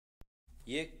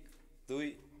1,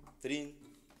 2, 3.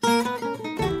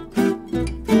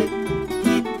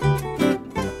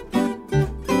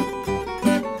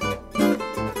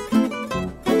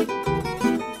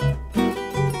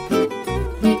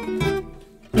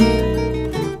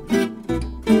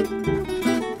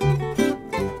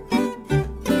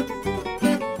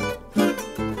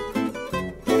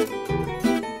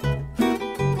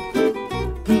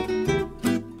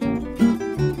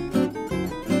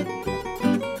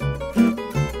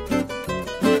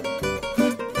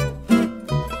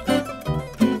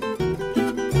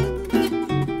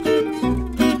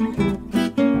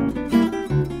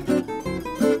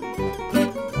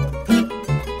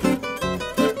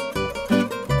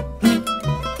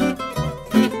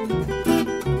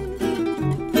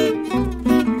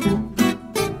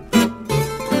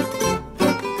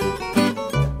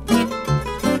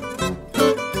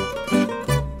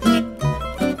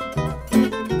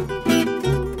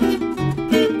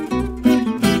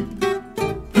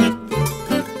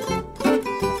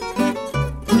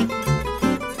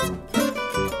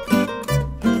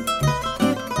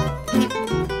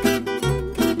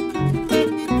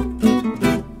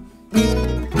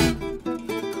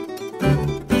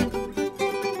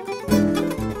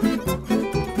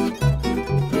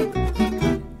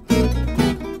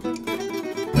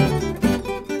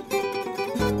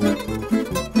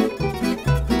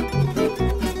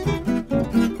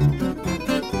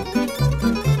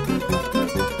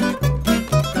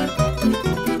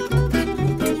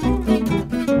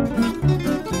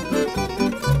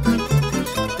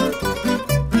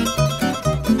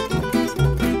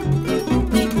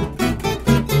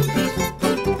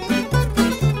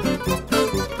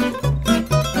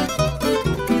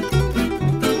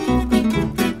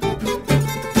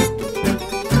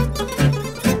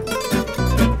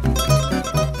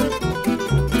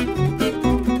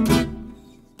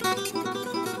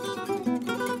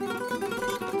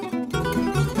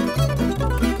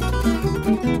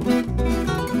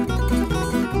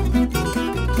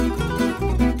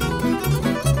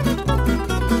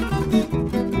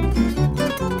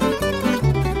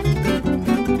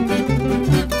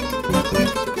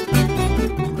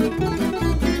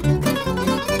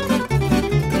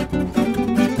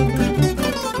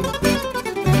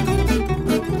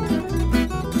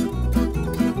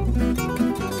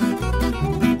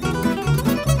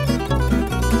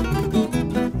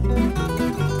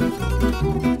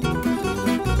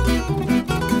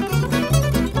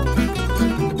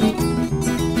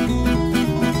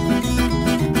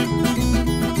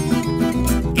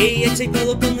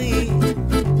 Pelopani,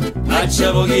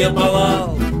 Achavogия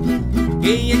палал,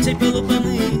 Геячей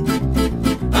Pelopani,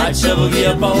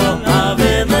 Achavogия палал,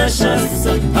 Ave na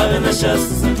chassa, Ave na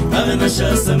chassa, Ave na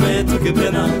chassa, meto que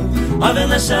pena, Ave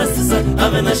na chassa,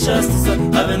 Ave na chassa,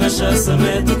 Ave na chassa,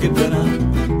 meto que pena.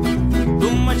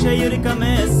 Tumma chayuri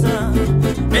camesa,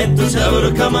 meto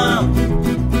chavuru kamam,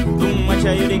 Tumma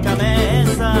chayuri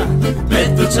camesa,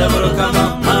 meto chavuru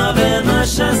kamam, Ave na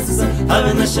chassa,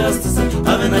 Ave na chassa,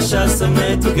 Ave na chassa,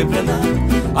 meto que pena,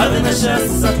 Ave na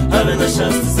chassa, Ave na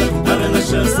chassa, Ave na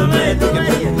chassa, meto que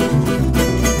pena.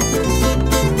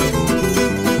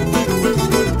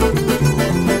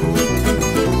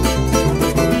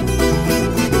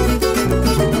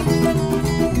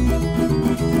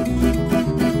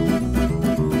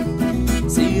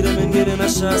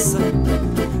 Aşağısı,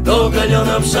 do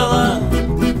galyonu pşala.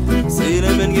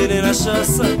 Seyremen gelin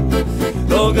aşağısı,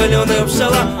 do galyonu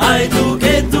pşala. Ay tu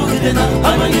dena,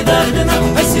 aman gider dena.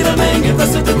 Ay siramen gel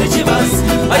pasete te chivas.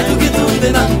 Ay tu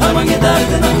dena, aman gider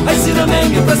dena. Ay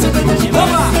siramen gel pasete te chivas.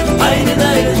 Ay ne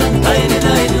dai, ay ne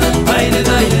dai, ay ne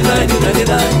dai, ay ne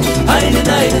dai, ay ne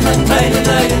dai, ay ne dai, ay ne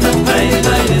dai, ay ne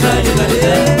dai, ay ne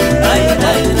dai,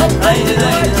 ay ne dai, ay ne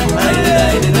dai,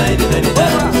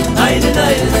 ay ne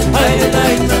dai, ay ne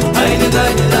dai, ay ne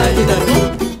dai, ay ne dai.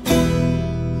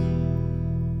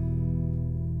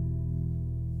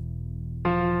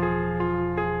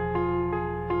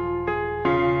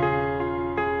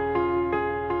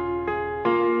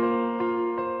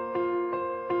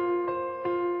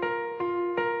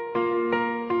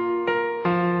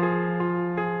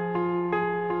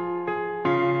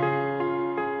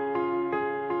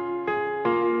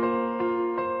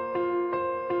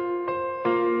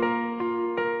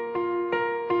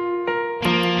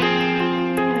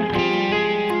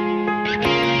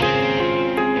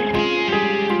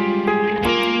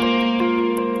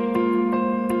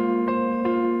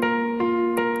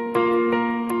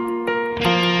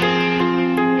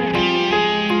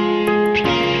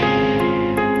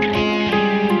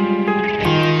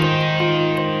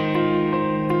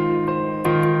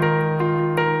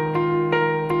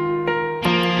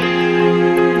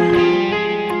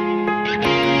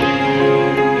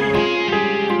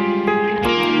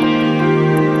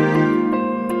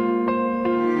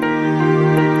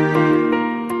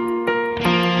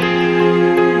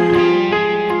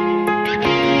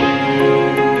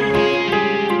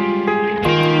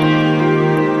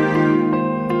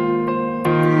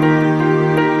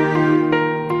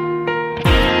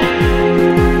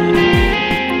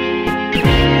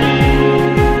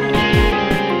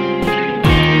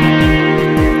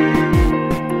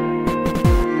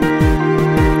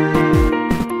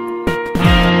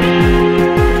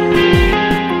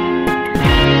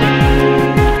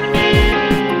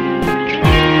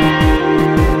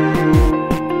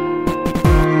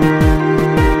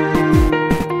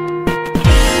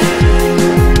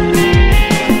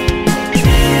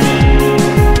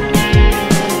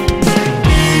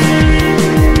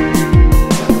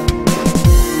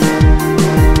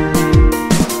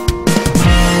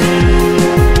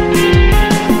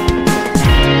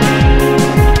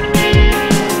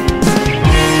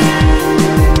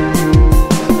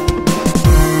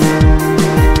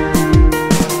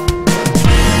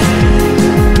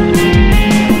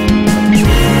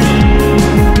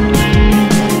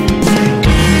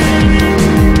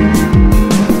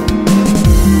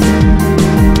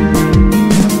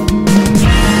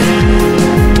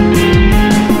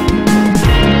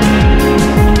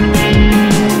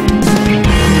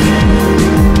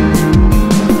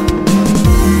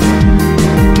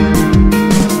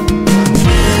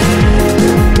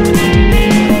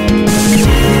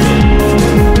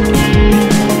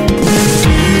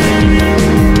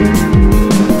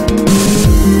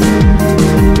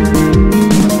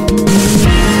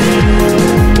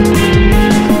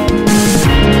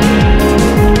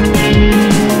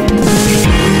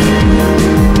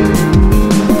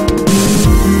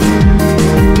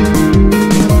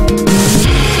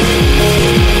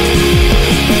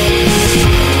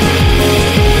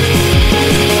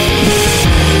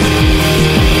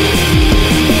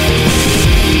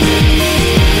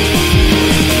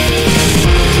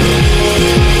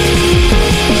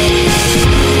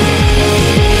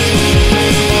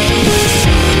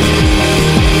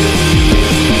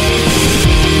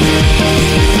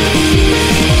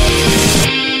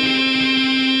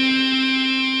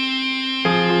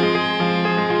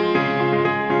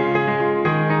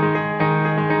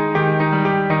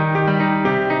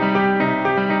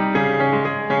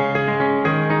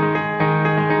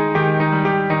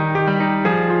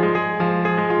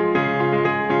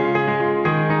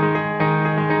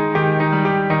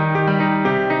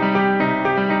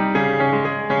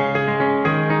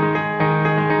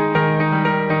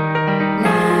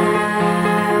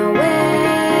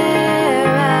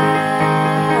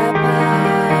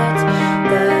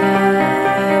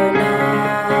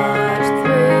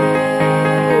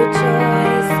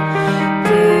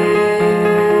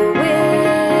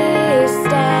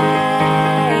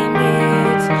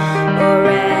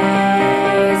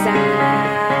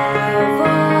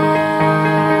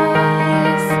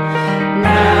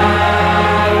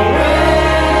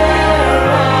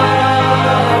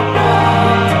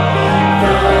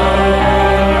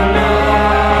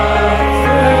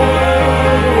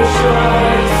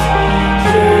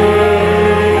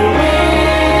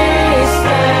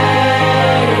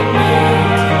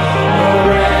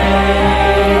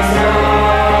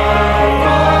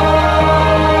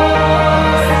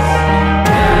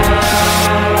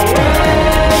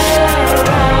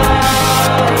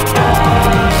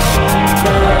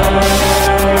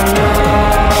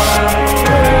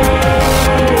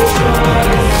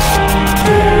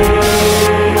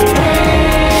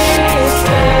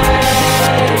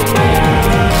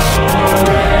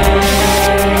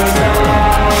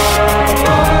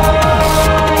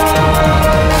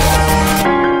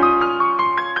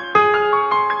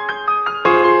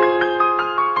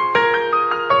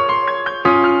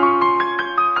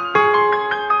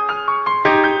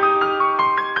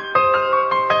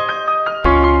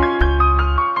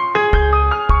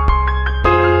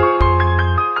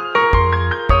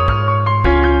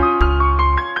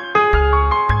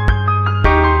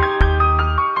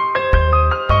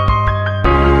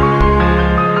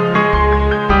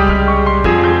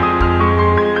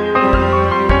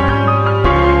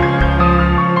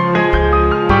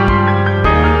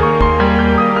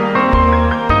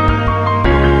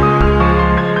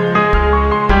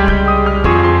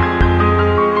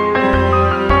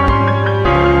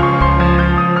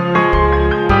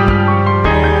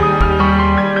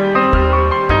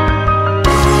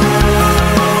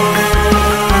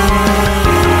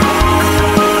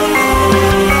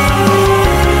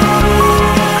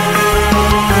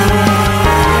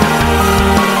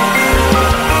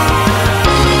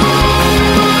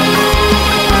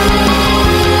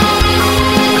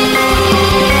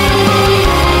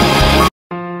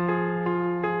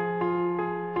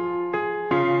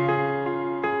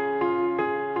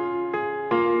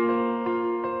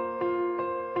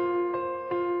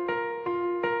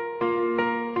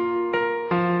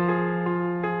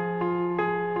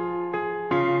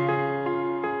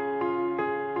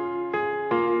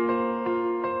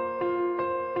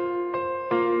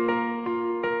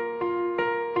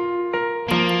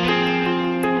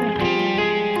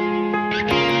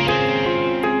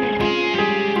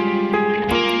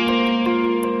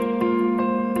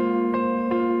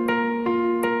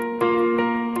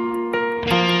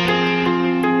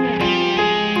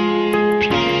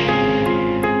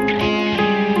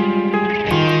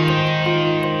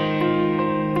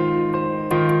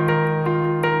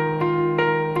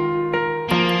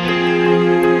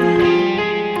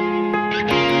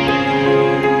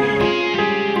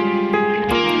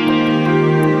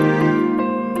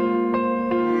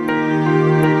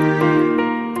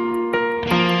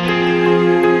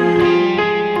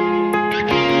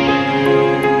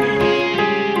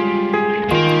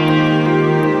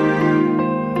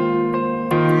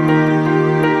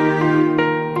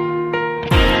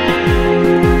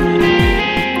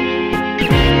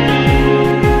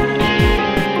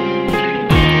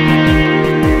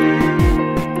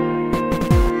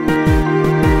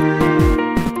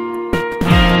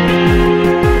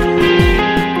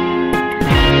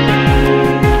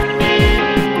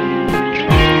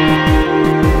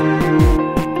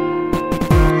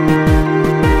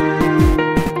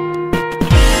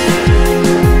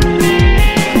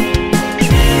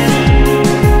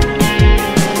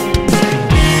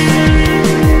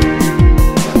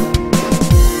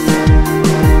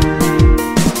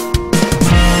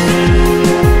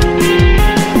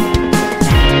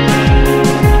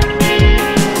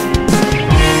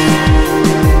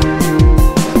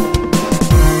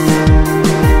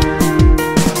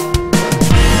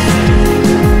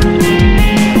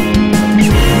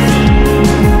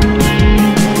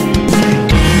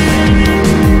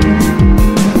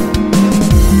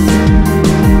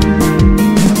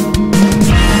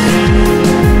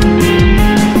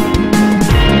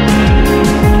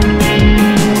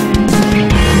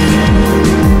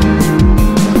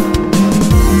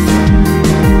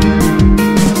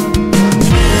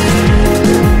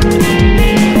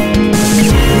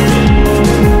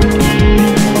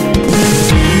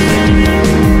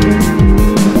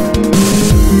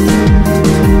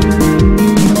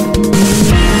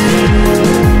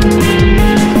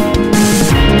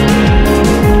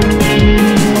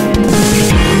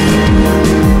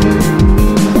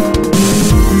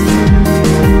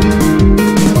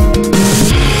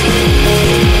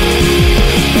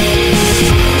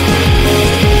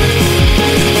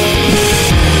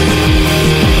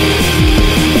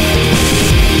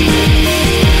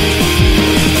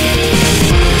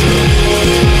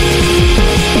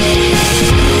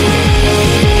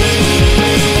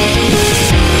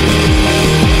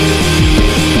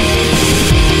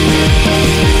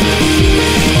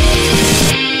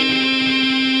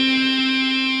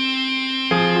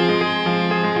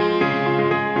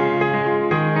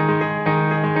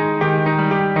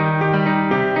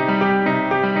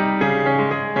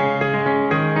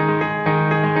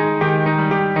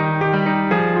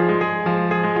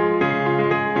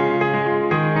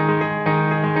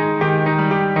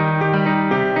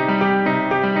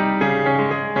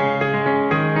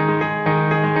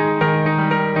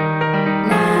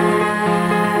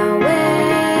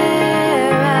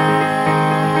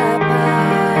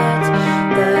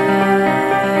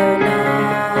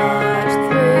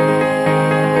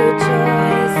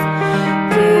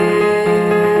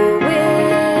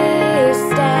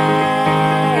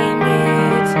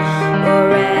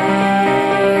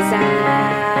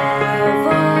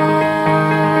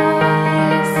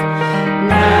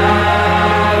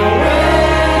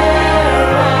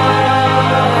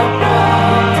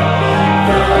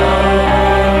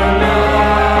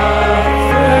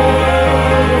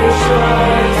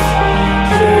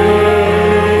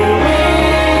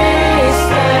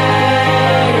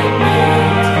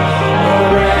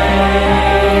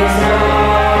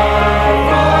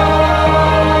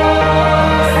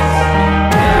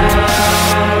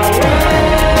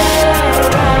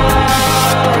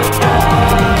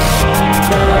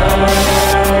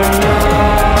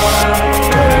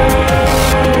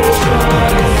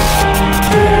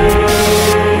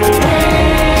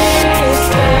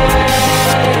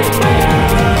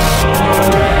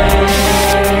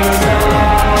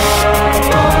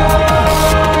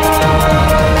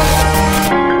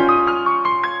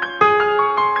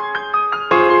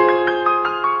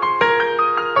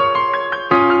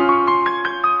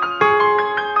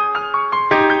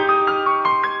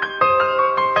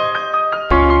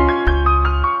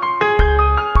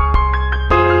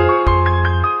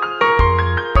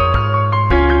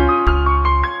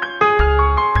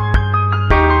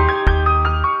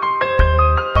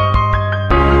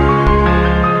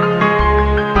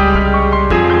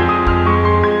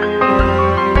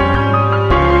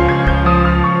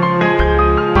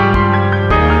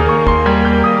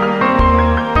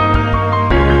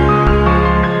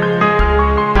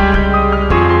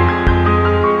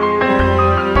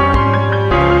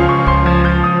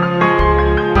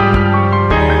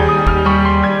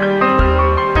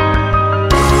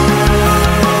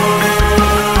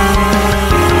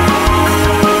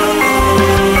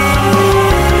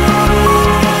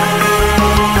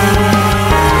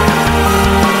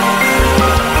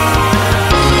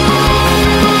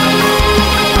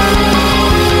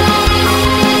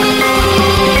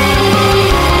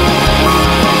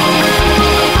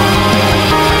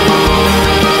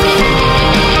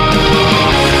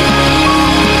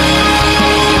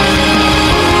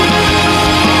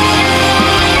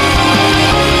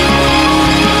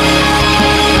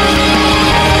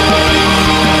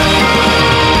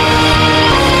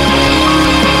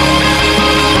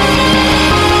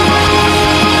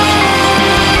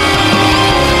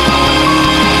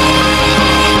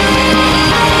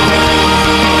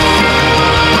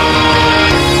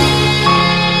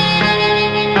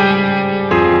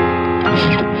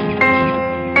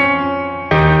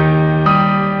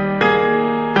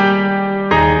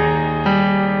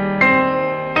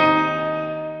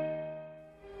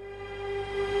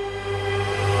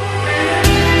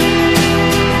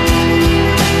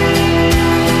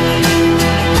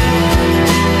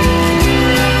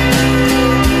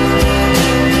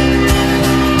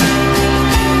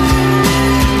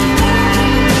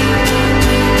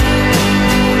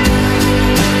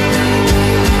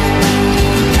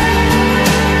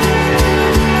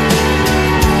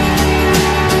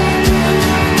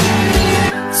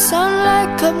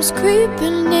 comes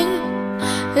creeping in,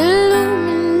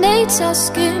 illuminates our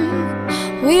skin.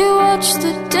 We watch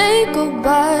the day go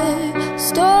by,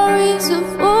 stories of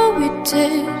what we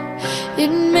did. It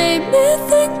made me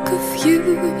think of you,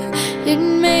 it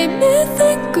made me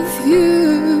think of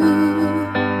you.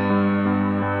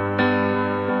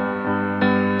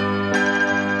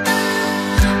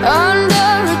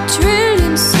 Under a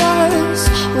trillion stars,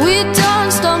 we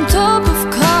danced on top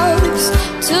of cars,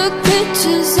 took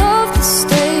pictures of the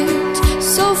stage,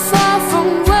 so far from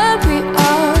where we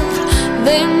are.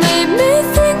 They made me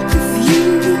think of you,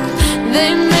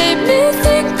 they made me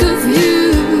think of you.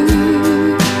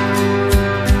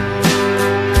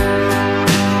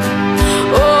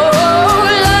 Oh,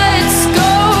 lights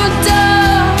go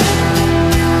down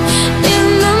in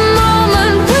the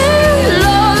moment we're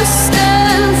lost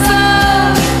and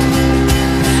found.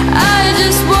 I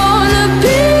just wanna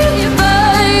be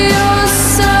by your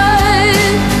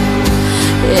side.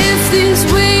 If these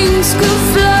wings could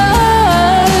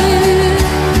fly,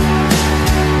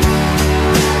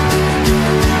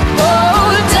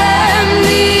 oh damn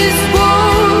these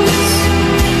walls.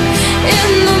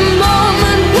 In the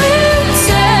moment we're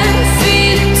 10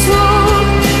 feet tall,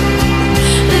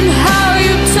 and how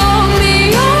you told me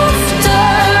off the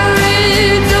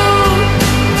riddle.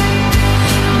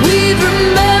 We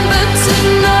remember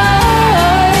tonight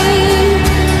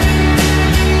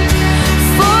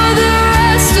for the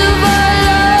rest of our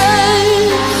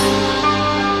lives.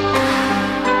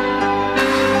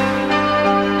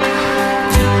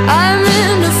 I'm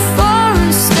in a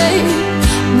foreign state,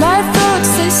 my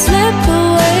thoughts they slip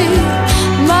away,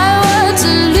 my words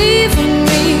are leaving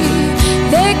me,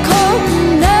 they call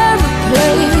an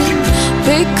aeroplane,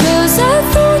 because I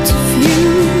thought of you,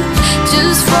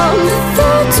 just from the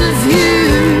thought of you.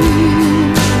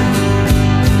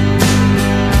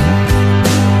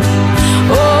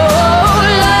 Oh,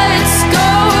 lights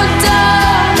go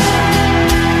down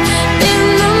in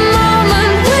the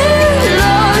moment we're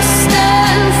lost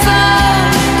and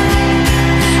found.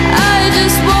 I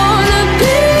just wanna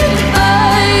be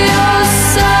by your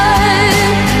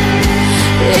side.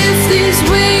 If these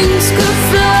wings could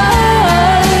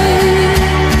fly,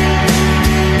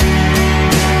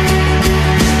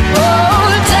 oh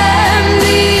damn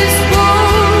these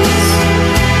walls.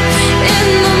 In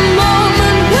the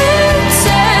moment we're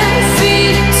 10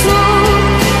 feet tall,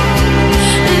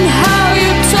 and how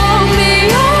you told me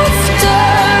off the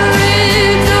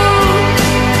riddle.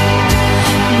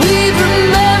 We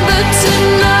remember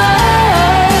tonight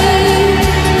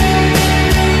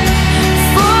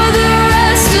for the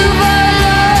rest of our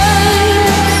lives.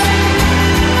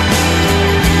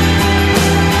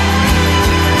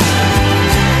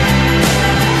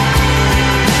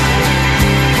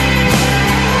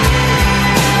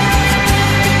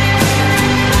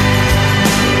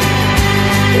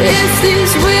 If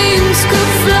these wings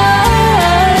could fly,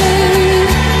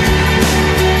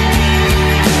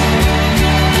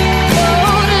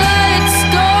 oh, lights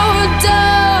go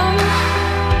down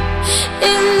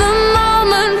in the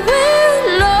moment we're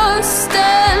lost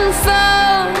and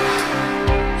found.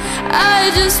 I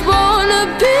just wanna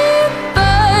be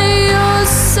by your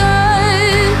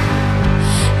side.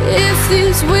 If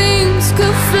these wings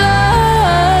could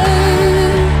fly,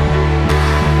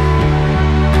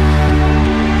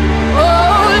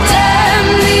 oh damn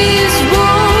these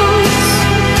walls.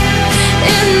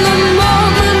 In the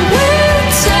moment we're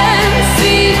 10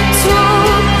 feet tall,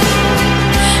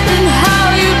 and how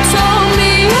you told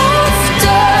me off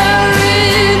the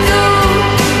riddle.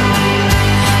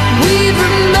 We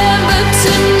remember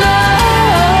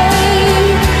tonight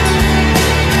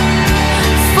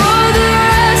for the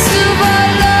rest of our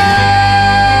lives.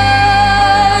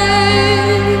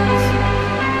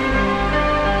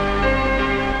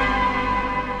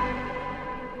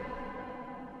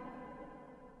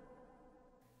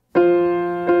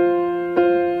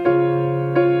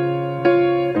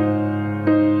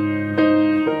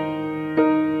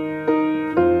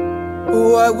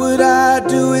 What would I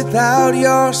do without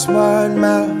your smart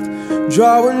mouth,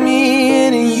 drawing me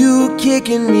in and you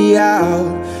kicking me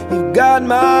out? You got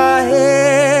my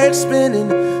head spinning,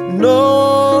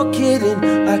 no kidding,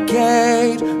 I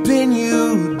can't pin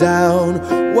you down.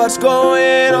 What's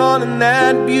going on in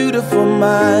that beautiful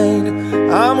mind?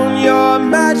 I'm on your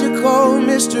magical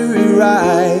mystery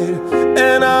ride,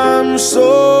 and I'm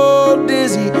so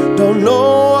dizzy, don't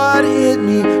know what hit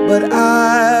me, but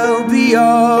I'll be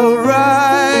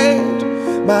alright.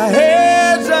 My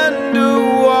head's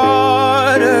underwater,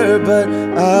 but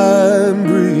I'm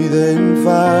breathing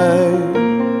fine.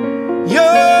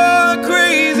 You're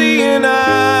crazy and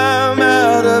I'm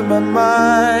out of my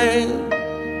mind.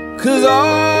 'cause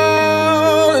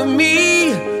all of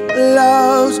me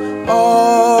loves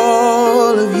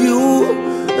all of you.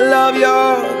 Love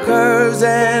your curves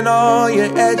and all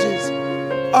your edges,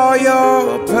 all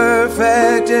your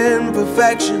perfect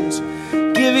imperfections.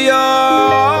 Give your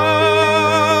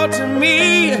all to me,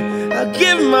 I'll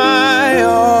give my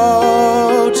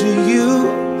all to you.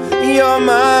 You're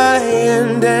my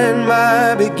end and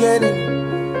my beginning.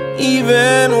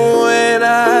 Even when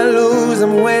I lose,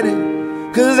 I'm winning,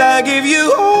 'cause I give you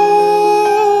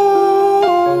all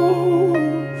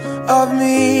of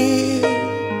me,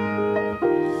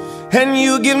 and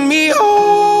you give me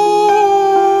all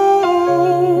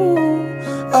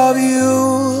of you.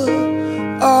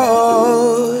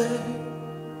 Oh,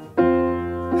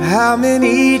 how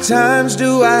many times do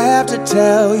I have to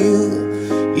tell you?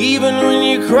 Even when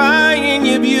you're crying,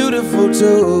 you're beautiful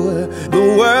too. The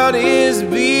world is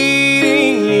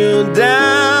beating you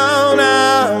down.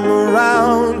 I'm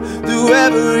around through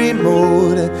every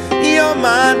mood. You're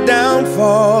my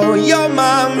downfall, you're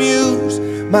my muse,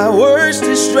 my worst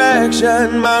distraction,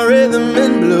 my rhythm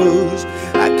and blues.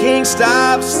 I can't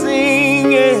stop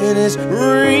singing, it's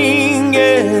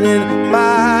ringing in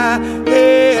my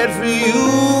head for you.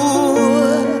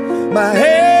 My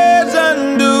head's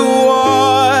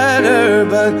underwater,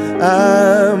 but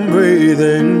I'm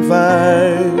breathing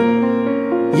fine.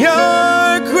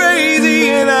 You're crazy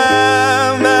and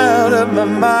I'm out of my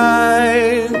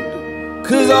mind,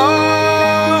 'cause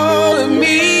all of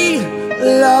me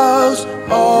loves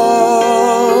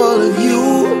all of you.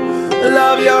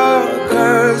 Love your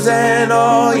curves and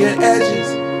all your edges,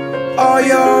 all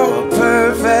your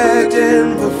perfect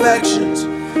imperfections.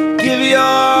 Give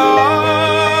your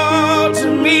all to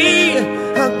me,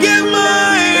 I'll give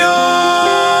my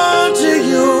all to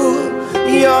you.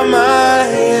 You're my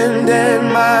end and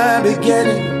my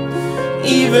beginning.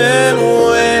 Even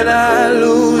when I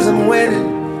lose, I'm winning,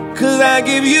 'cause I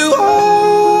give you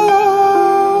all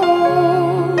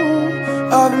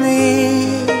of me,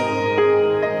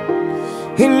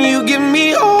 and you give me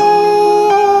all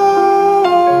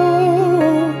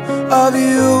of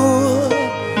you.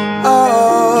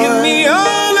 Oh, give me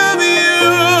all of you.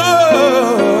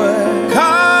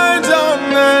 Cards on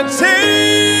the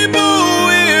table,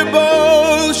 we're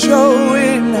both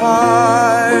showing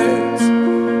hearts,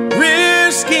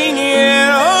 risking it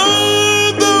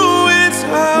although it's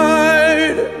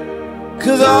hard,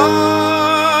 'cause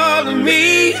all of me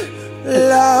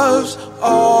loves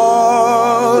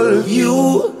all of you.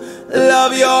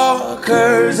 Love your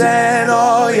curves and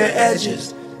all your edges,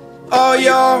 all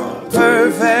your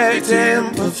perfect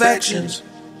imperfections.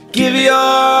 Give your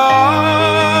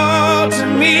all to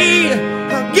me,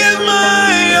 I'll give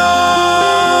my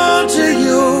all to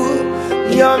you.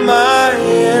 You're my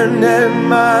end and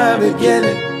my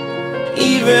beginning.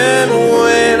 Even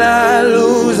when I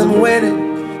lose, I'm winning,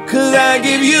 'cause I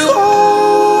give you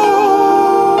all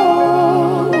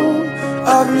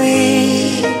of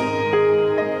me,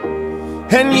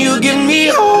 and you give me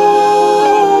all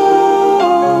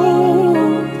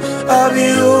of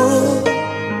you.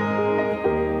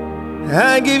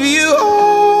 I give you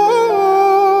all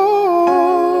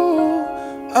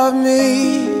of me,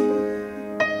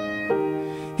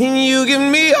 and you give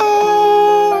me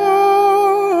all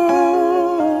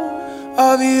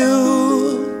of you.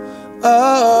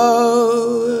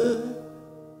 Oh,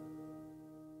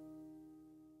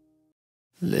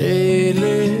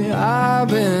 lately I've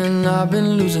been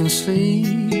losing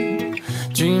sleep,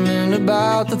 dreaming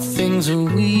about the things that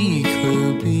we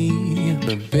could be.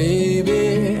 But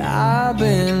baby, I've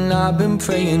been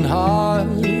praying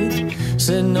hard.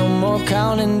 Said no more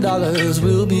counting dollars,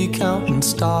 we'll be counting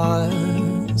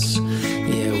stars.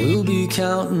 Yeah, we'll be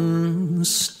counting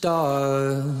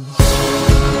stars.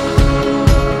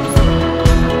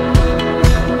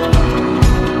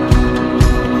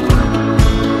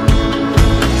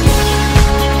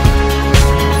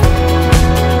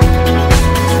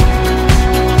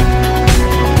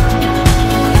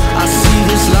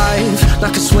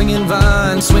 Like a swinging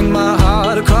vine, swing my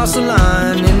heart across the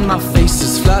line. In my face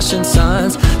is flashing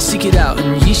signs, seek it out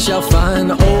and ye shall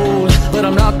find. Old, but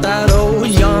I'm not that old.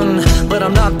 Young, but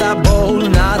I'm not that bold.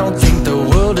 And I don't think the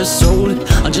world is sold,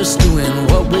 I'm just doing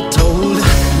what we're told.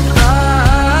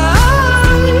 I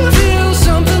feel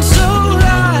something so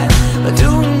right,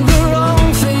 doing the wrong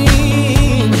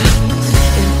thing.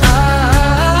 And I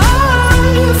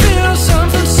feel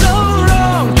something so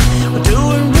wrong,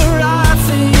 doing the right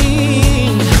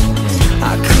thing.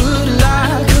 I could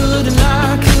lie, couldn't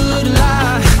lie, could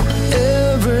lie.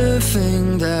 Everything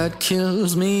that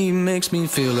kills me makes me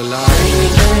feel alive.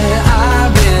 Lately,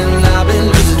 I've been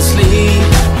losing sleep,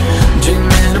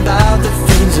 dreaming about the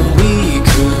things that we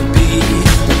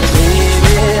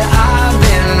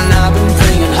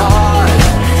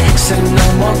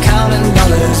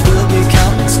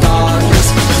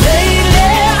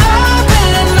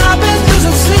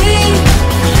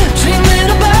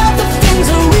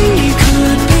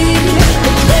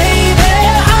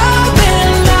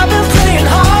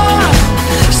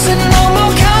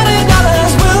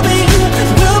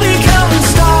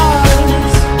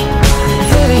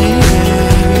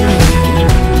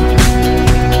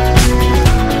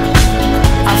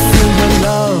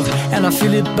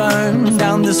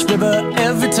this river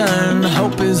every turn.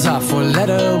 Hope is our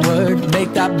four-letter word.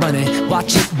 Make that money,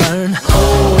 watch it burn.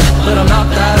 Old, but I'm not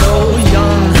that old.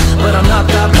 Young, but I'm not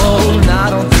that bold. And I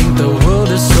don't think the world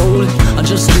is sold. I'm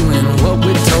just doing what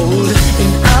we're told.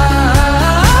 And I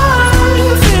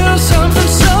feel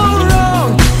something so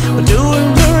wrong. We're doing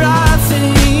the right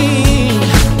thing.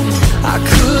 I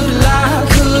could lie,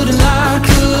 could lie,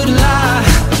 could lie.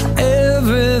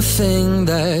 Everything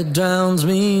that drowns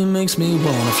me makes me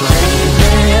wanna fly.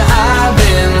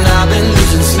 I've been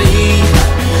losing sleep,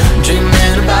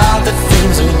 dreaming about the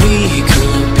things that we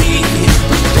could be.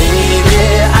 But baby,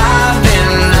 I've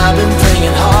been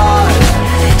praying hard.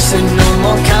 Said no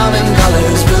more counting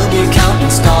dollars, we'll be counting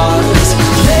stars.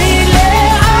 Lately,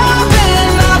 I've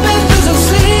been losing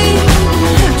sleep,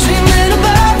 dreaming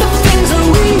about the things that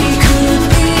we could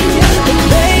be. But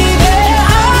baby,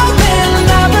 I've been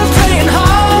praying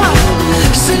hard.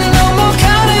 Said no more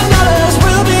counting dollars,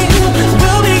 we'll be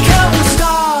counting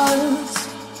stars.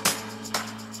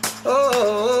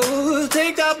 Oh,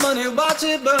 take that money, watch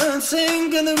it burn,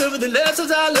 sink in the river, the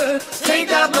lessons I learned. Take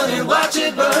that money, watch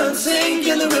it burn, sink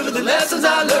in the river, the lessons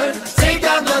I learned. Take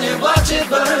that money, watch it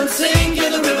burn, sink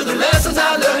in the river, the lessons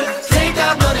I learned. Take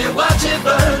that money, watch it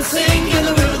burn, sink in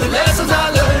the river, the lessons I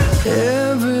learned.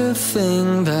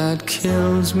 Everything that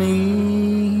kills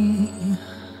me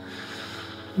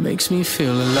makes me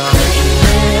feel alive.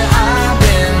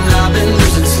 I've been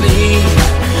losing sleep,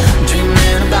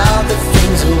 dreaming about the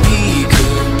things that we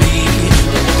could be.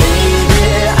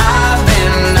 Baby, I've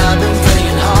been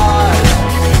praying hard.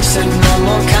 Said no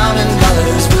more counting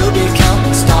dollars, we'll be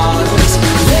counting stars.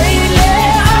 Lately,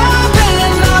 I've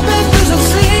been losing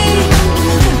sleep,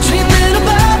 dreaming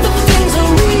about the things that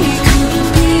we could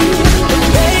be. But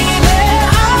baby,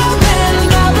 I've been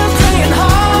praying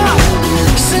hard.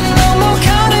 Said no more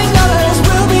counting dollars,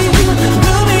 we'll be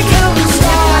counting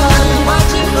stars.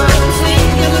 Watch it burn,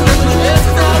 sing in the river, the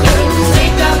lessons I learned.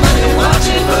 Take that money, watch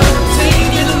it burn,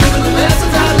 sing in the river, the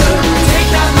lessons I learned. Take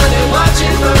that money, watch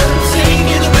it burn, sing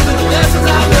in the river, the lessons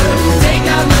I learned. Take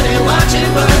that money, watch it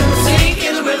burn, sing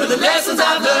in the river, the lessons I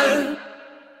learned.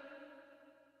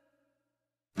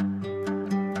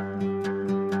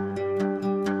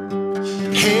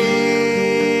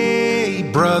 Hey,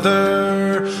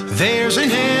 brother, there's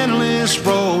an endless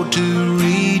road to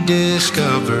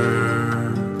rediscover.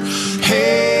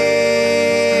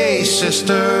 Hey,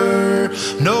 sister,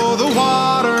 know the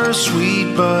water's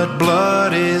sweet, but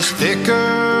blood is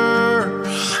thicker.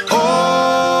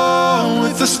 Oh,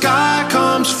 if the sky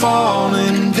comes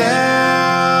falling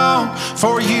down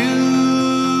for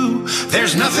you,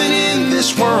 there's nothing in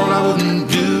this world I wouldn't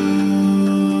do.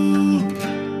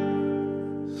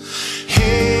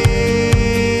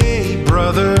 Hey,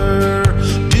 brother,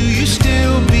 do you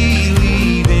still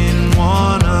believe in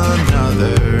one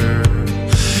another?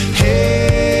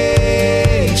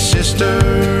 Hey, sister,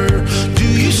 do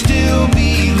you still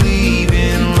believe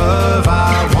in love?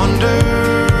 I wonder.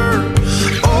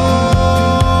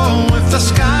 Oh, if the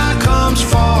sky comes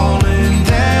falling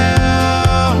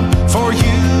down for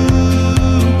you,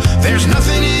 there's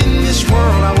nothing in this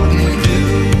world I wouldn't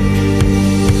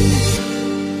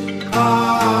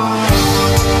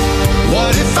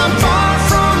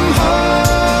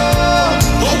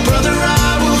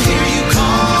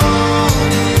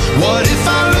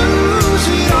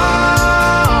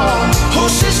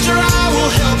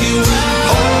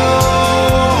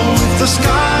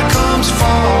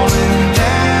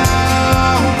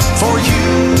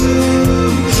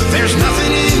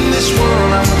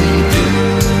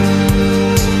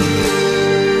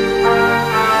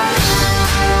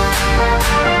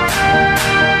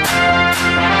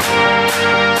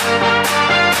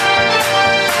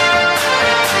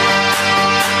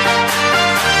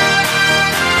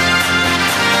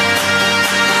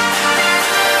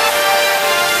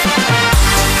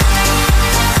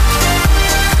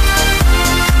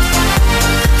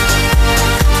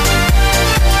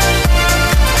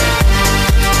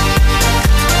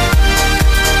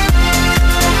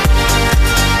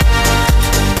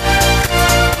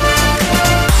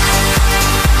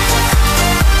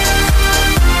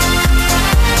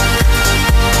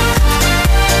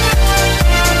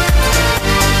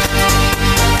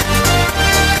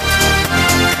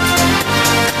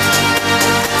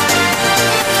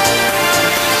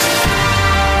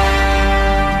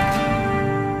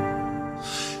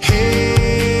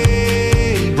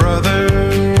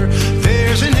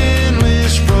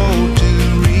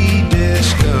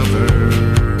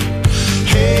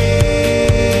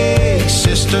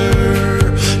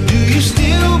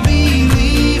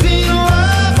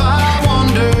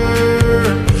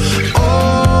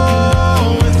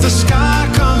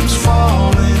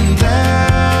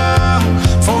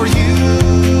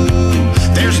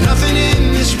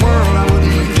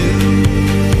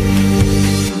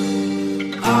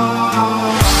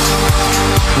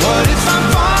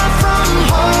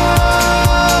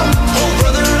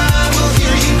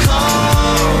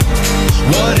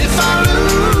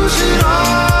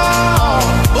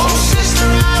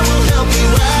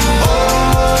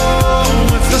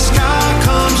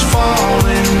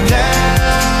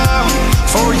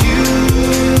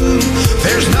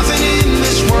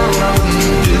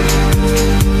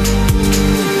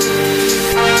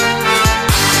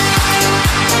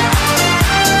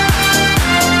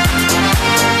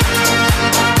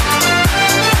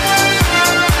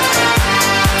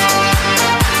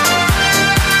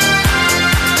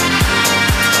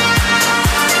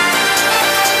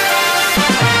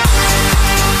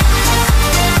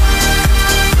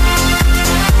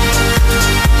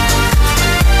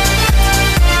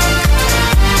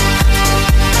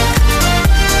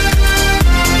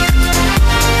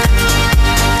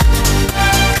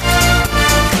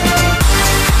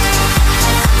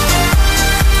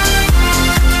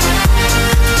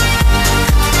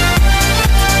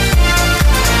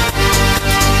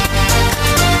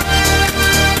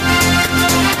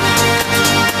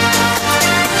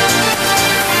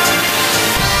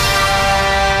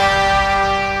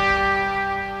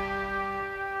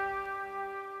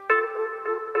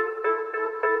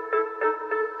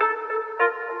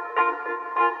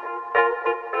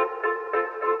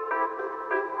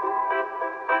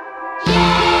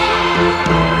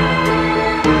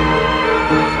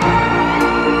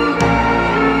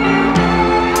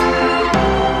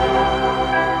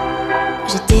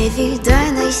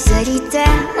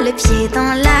pieds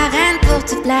dans l'arène pour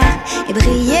te plaire et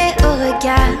briller au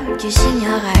regard que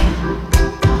j'ignorais.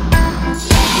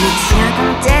 Le tien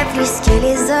comptait plus que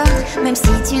les autres, même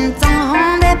si tu ne t'en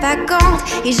rendais pas compte.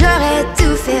 Et j'aurais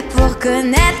tout fait pour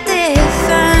connaître tes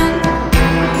fins.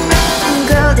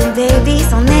 Golden baby,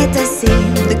 c'en est assez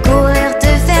de courir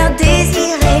te faire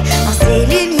désirer dans ces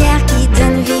lumières qui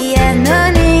donnent vie à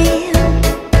nos nuits.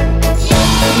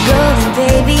 Golden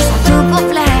baby, c'est tout pour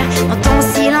plaire. Dans ton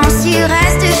silence tu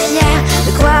restes fier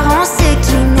de croire en ce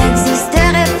qui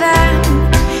n'existerait pas.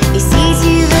 Et si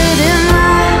tu veux de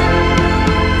moi,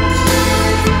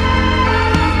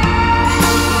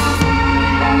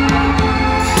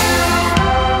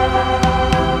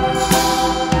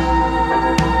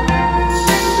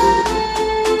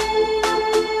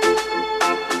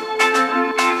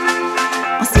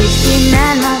 on s'est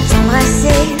finalement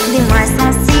embrassé, des mois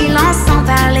sans silence, sans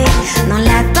parler, dans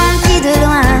l'attente qui de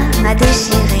loin m'a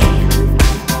déchiré.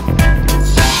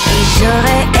 Et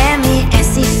j'aurais aimé que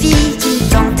ces filles qui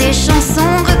dans tes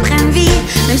chansons reprennent vie,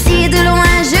 même si de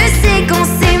loin je sais qu'on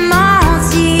s'est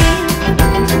menti.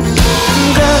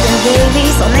 Golden baby,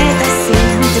 c'en est assez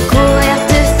de courir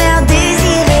te faire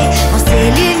désirer dans ces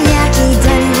lumières qui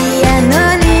donnent vie à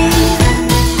nos nuits.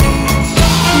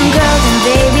 Golden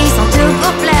baby, sans tout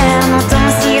pour plaire, dans ton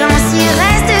silence tu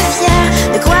restes fier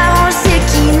de croire en ce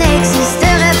qui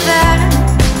n'existerait pas.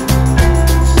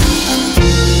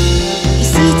 Et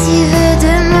si tu veux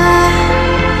de moi,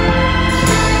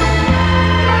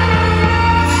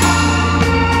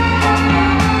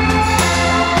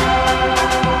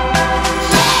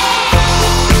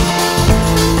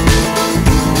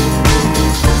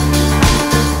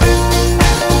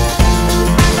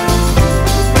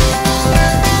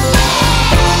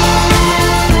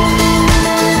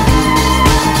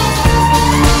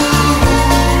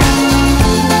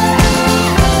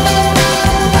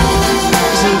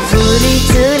 j'ai voulu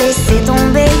te laisser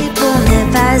tomber pour ne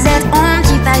pas être honte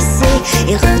du passé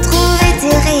et retrouver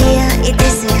tes rires et tes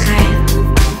secrets.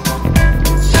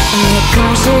 Mais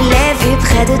quand je l'ai vu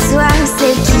près de toi,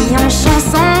 celle qui en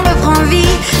chanson reprend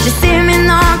vie, je sais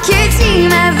maintenant que tu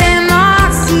m'avais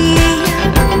menti.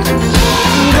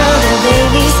 Golden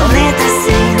baby, c'en est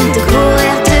assez de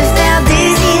courir te faire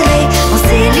désirer dans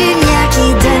ces lumières qui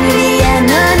donnent vie à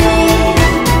nos nuits.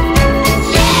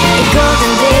 Et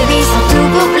Golden baby, sans tout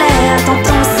pour plaire, dans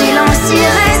ton silence tu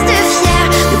restes fier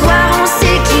de croire en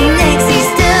ce qui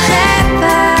n'existerait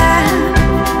pas.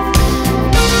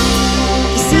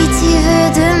 Et si tu veux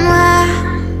de moi,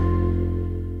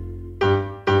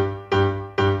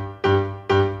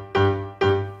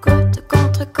 côte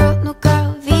contre côte, nos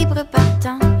corps vibrent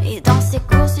partant. Et dans ces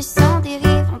courses sans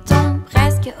dérive, on tombe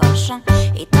presque hors champ.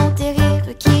 Et dans tes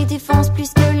rires qui défoncent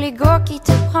plus que l'ego qui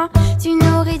te prend, tu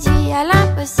nous réduis à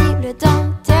l'impossible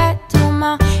dans tes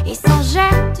tourments. Et sans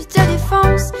gêne, tu te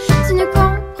défonces, tu ne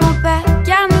comprends pas,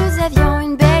 car nous avions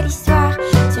une belle histoire.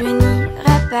 Tu ne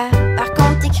nieras pas, par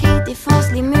contre tes cris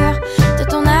défoncent les murs de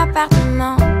ton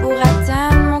appartement pour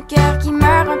atteindre mon cœur qui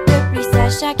meurt un peu plus à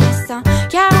chaque instant.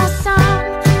 Car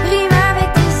ensemble, rime avec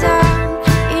tes hommes,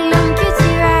 et l'homme que tu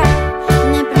es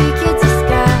n'est plus que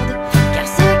discorde. Car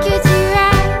ce que tu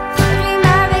es rime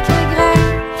avec regret.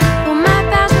 Pour ma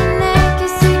part, je n'ai que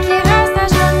ce qui reste à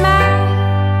jamais.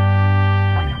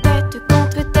 Tête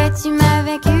contre tête, tu m'as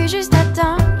vaincu juste à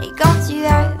temps. Et quand tu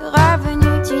es revenu,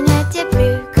 tu n'étais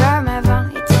plus comme avant.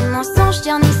 Et tes mensonges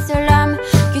ternissent l'homme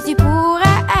que tu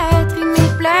pourrais être. Et mes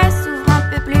plaies s'ouvrent un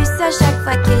peu plus à chaque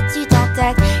fois que tu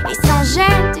t'entêtes. Et sans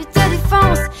gêne, tu te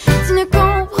défonces, tu ne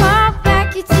comprends pas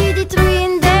que tu détruis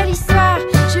une belle histoire.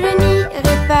 Je le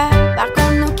nierai pas, par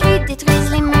contre nos cris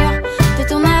détruisent les murs de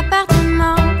ton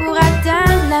appartement pour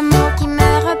atteindre l'amour qui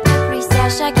meurt un peu plus à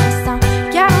chaque instant.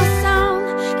 Car ensemble,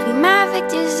 rime avec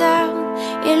tes ordres,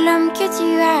 et l'homme que tu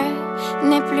es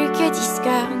n'est plus que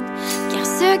discorde. Car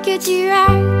ce que tu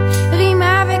es rime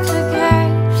avec regret.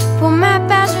 Pour ma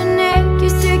part, je n'ai que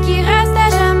ce qui reste à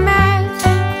jamais.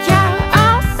 Car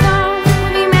ensemble,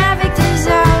 rime avec tes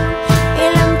ordres, et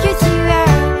l'homme que tu es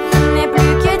n'est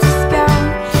plus que discorde.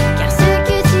 Car ce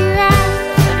que tu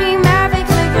es rime avec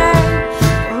regret.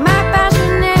 Pour ma part, je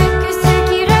n'ai que ce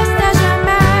qui reste à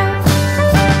jamais.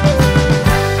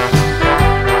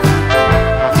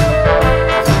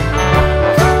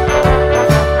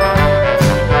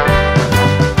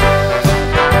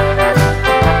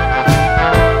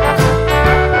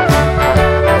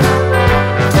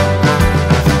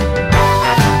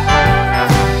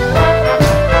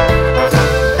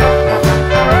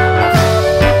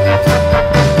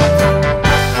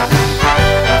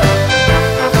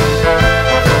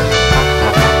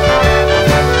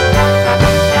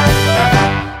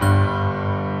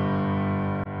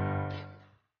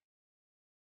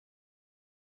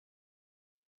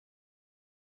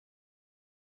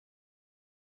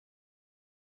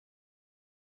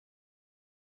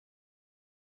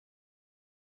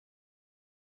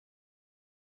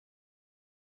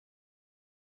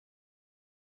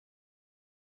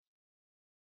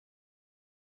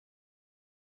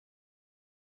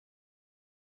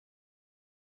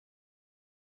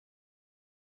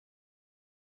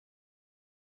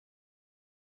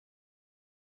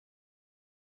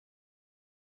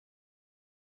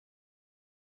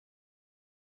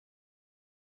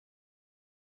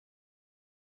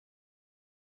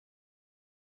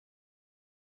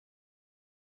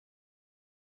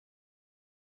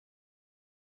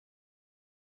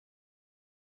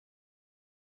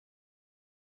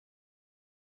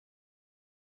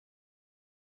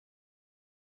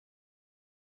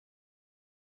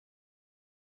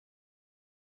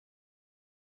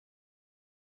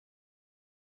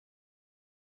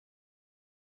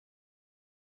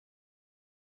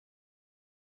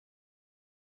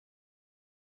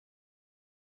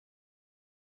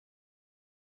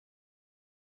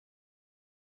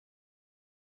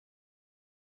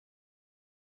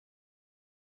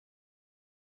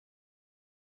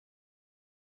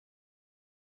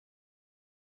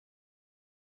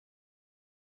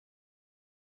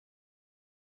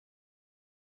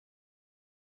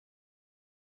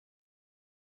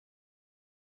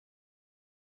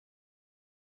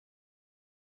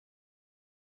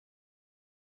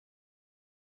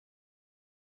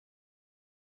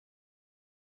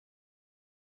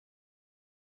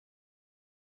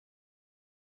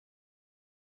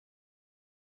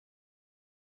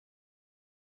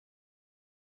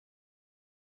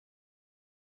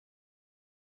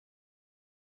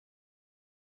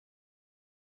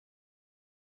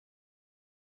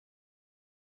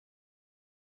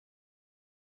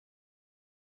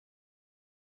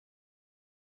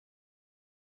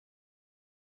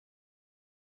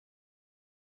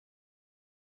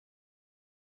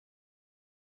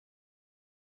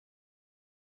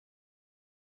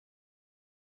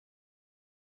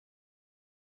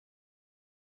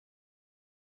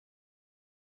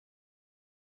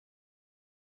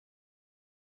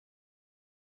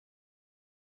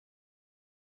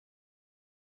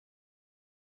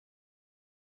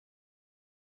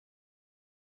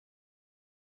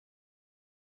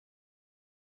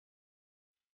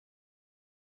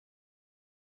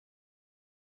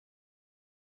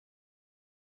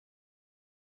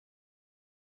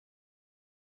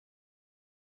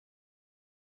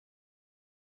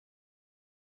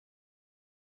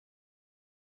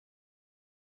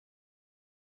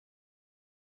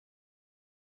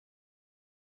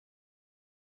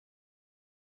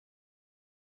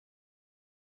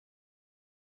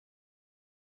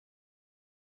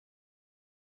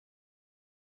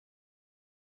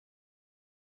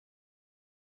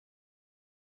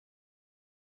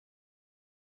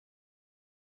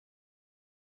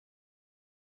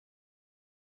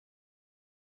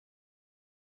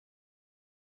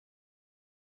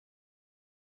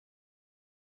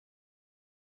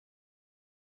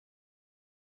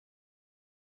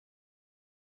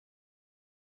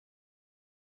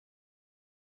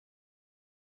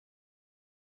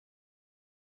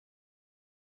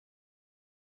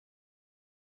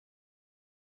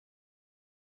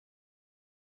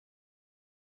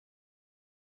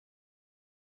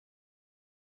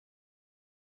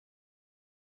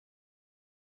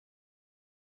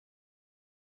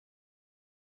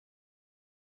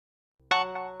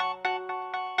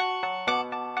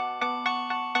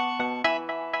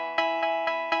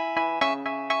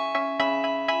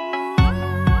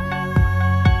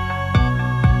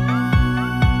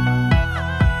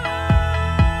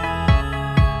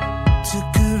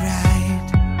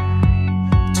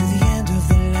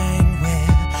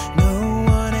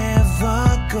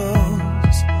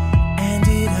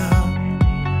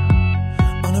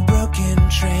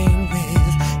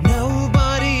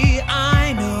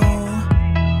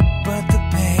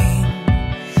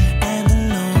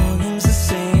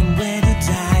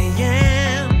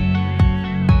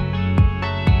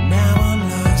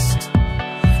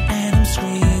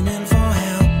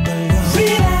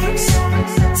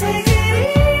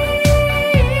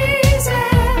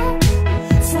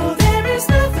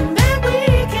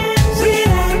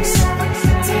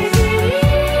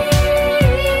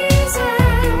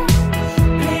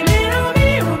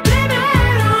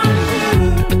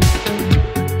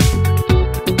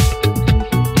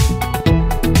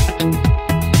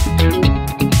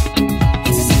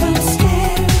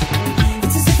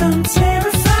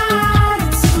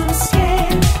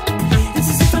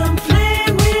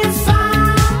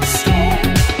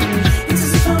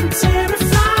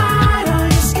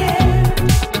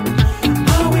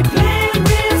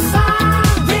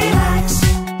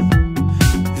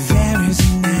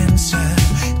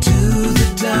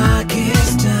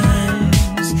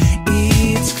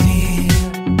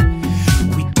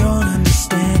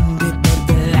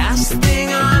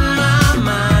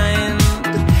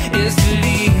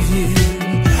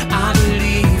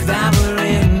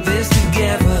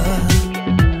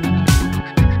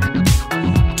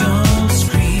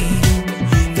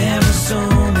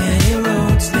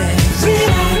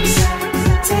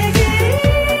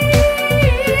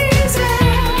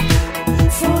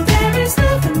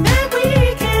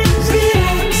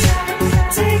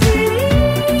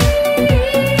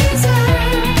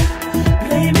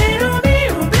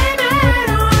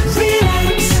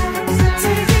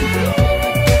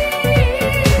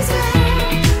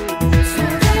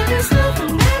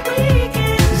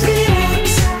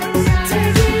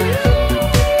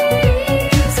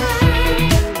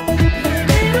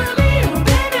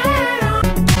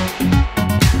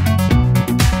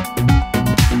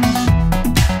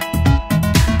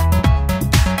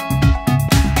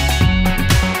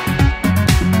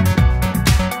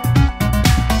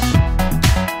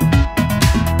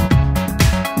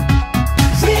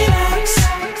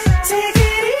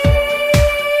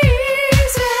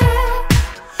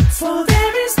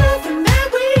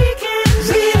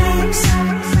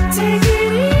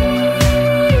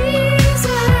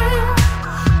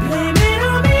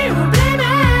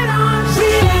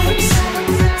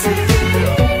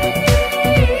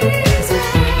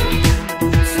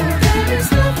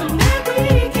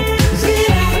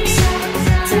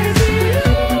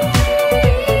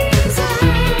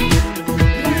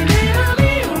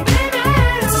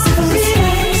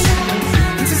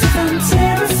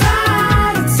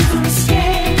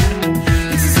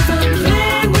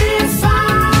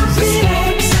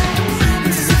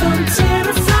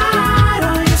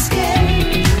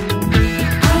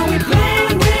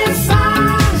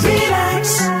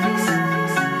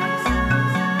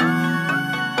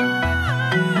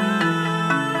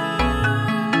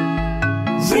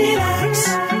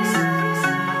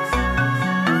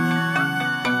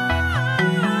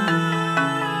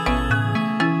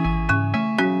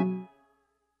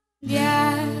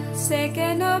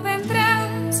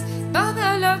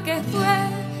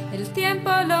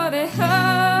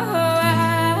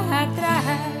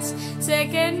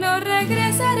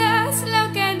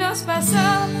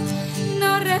 pasó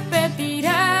no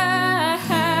repetirá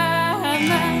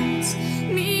más.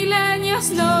 1000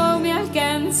 años no me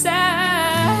alcanzarán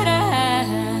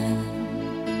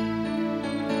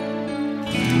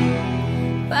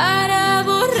para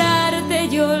borrarte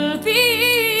y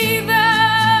olvidar.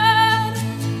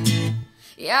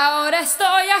 Y ahora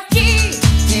estoy aquí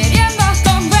queriendo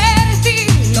convertir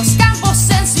los campos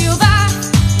en ciudad,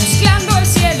 mezclando el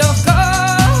cielo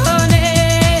con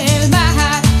el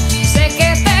mar. Sé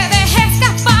que te dejé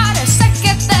escapar, sé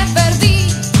que te perdí,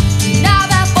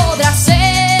 nada podrá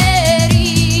ser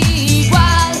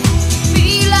igual.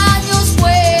 1000 años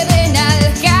pueden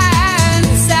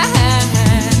alcanzar,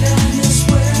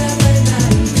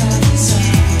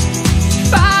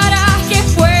 para que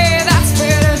puedas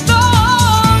perdonar.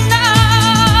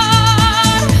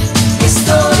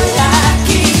 Estoy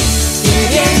aquí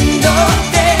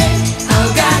queriéndote,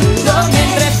 ahogándome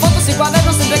entre fotos y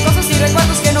cuadernos, entre cosas y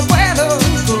recuerdos que no puedo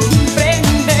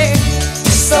comprender.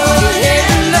 Estoy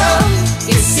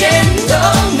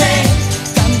enloqueciéndome,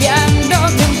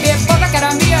 cambiándome un pie por la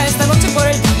cara mía, esta noche por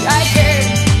el día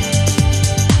que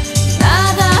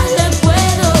nada le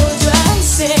puedo yo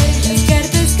hacer. Las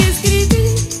cartas que escribí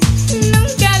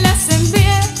nunca las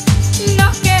envié, no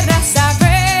querrás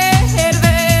saber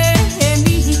de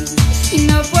mí. Y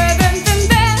no puedo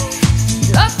entender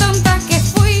lo tonta que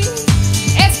fui,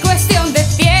 es cuestión de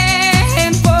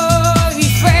tiempo y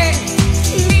fe.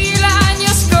 1000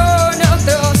 años con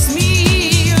otros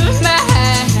 1000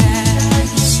 más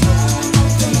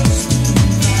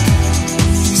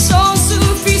son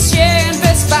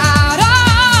suficientes para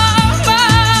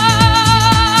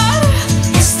amar.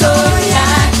 Estoy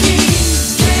aquí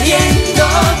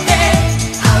queriéndote,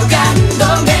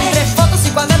 ahogándome entre fotos y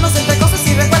cuadernos, entre cosas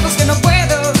y recuerdos que no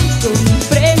puedo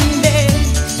comprender.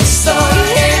 Estoy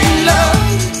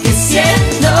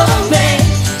enloqueciéndome,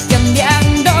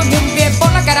 cambiándome un pie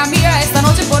por la cara mía, esta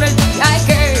noche por el día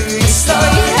que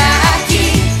estoy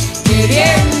aquí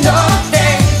queriéndote,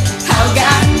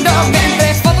 ahogándome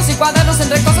entre fotos y cuadernos,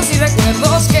 entre cosas y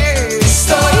recuerdos que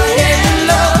estoy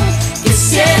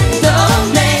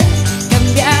enloqueciéndome,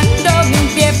 cambiándome un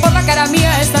pie por la cara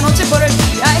mía, esta noche por el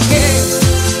día que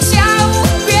si aún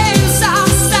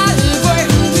piensas algo en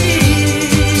mí,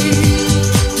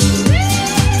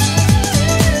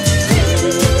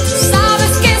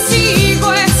 sabes que sigo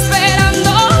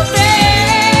esperándote.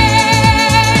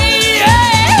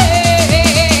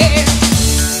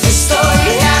 Estoy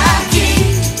aquí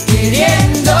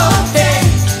queriéndote,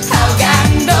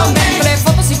 ahogándome entre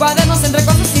fotos y cuadernos, entre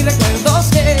cosas y recuerdos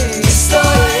que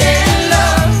estoy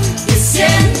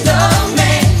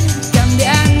enloqueciéndome,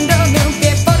 cambiándome un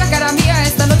pie por la cara mía,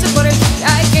 esta noche por el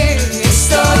día que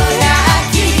estoy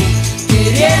aquí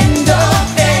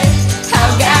queriéndote,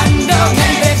 ahogándome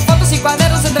entre fotos y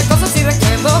cuadernos, entre cosas y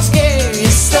recuerdos que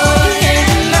estoy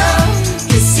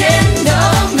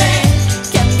enloqueciéndome,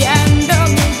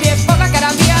 cambiándome un pie por la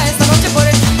cara mía, esta noche por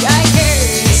el día que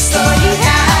estoy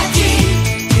aquí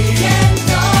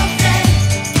queriéndote.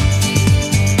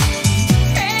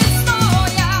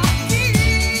 Estoy aquí,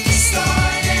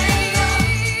 estoy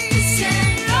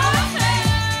enloqueciéndome.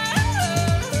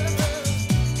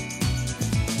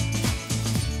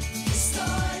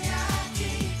 Estoy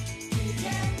aquí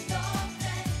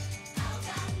queriéndote,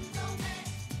 ahogándome.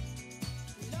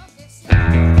 Lo que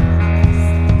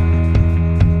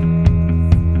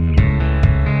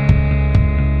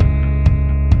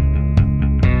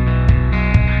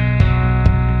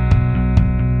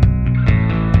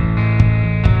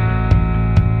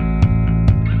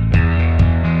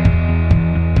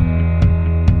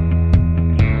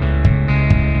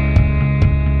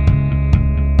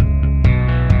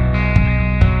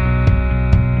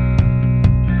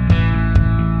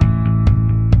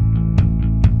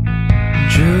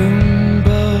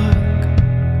Junebug,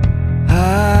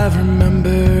 I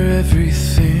remember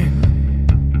everything.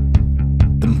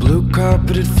 The blue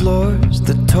carpeted floors,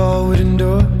 the tall wooden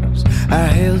doors. I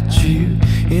held you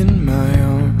in my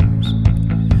arms.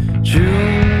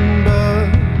 Junebug,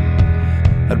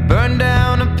 I'd burn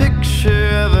down a picture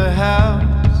of a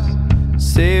house,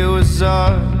 say it was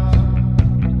ours,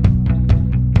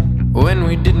 when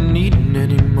we didn't need it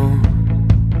anymore.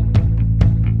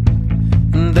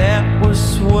 And that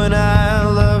was when I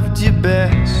loved you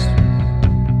best.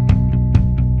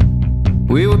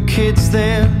 We were kids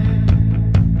then,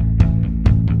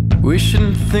 we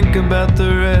shouldn't think about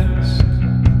the rest.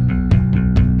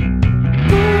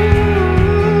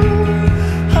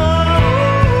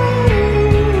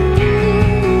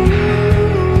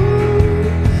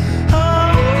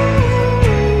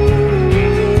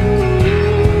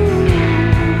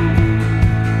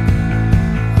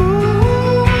 Ooh.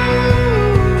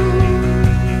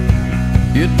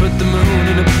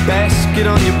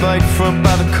 bike front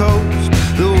by the coast.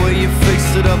 The way you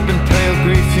faced it up in pale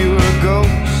grief, you were a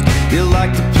ghost. You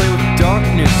like to play with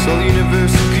darkness, all the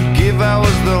universe could give. I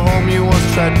was the home you once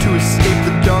tried to escape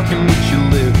the dark in which you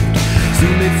lived.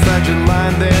 Soon they'd find you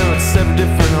lying there at 7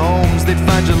 different homes. They'd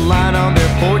find you lying on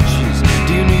their porches.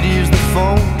 Do you need to use the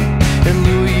phone? And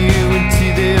lure you into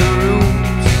their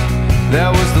rooms. That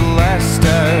was the last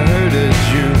I heard of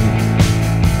June.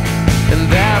 And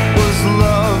that was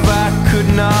love I could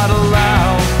not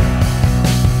allow.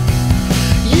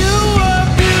 You were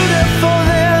beautiful.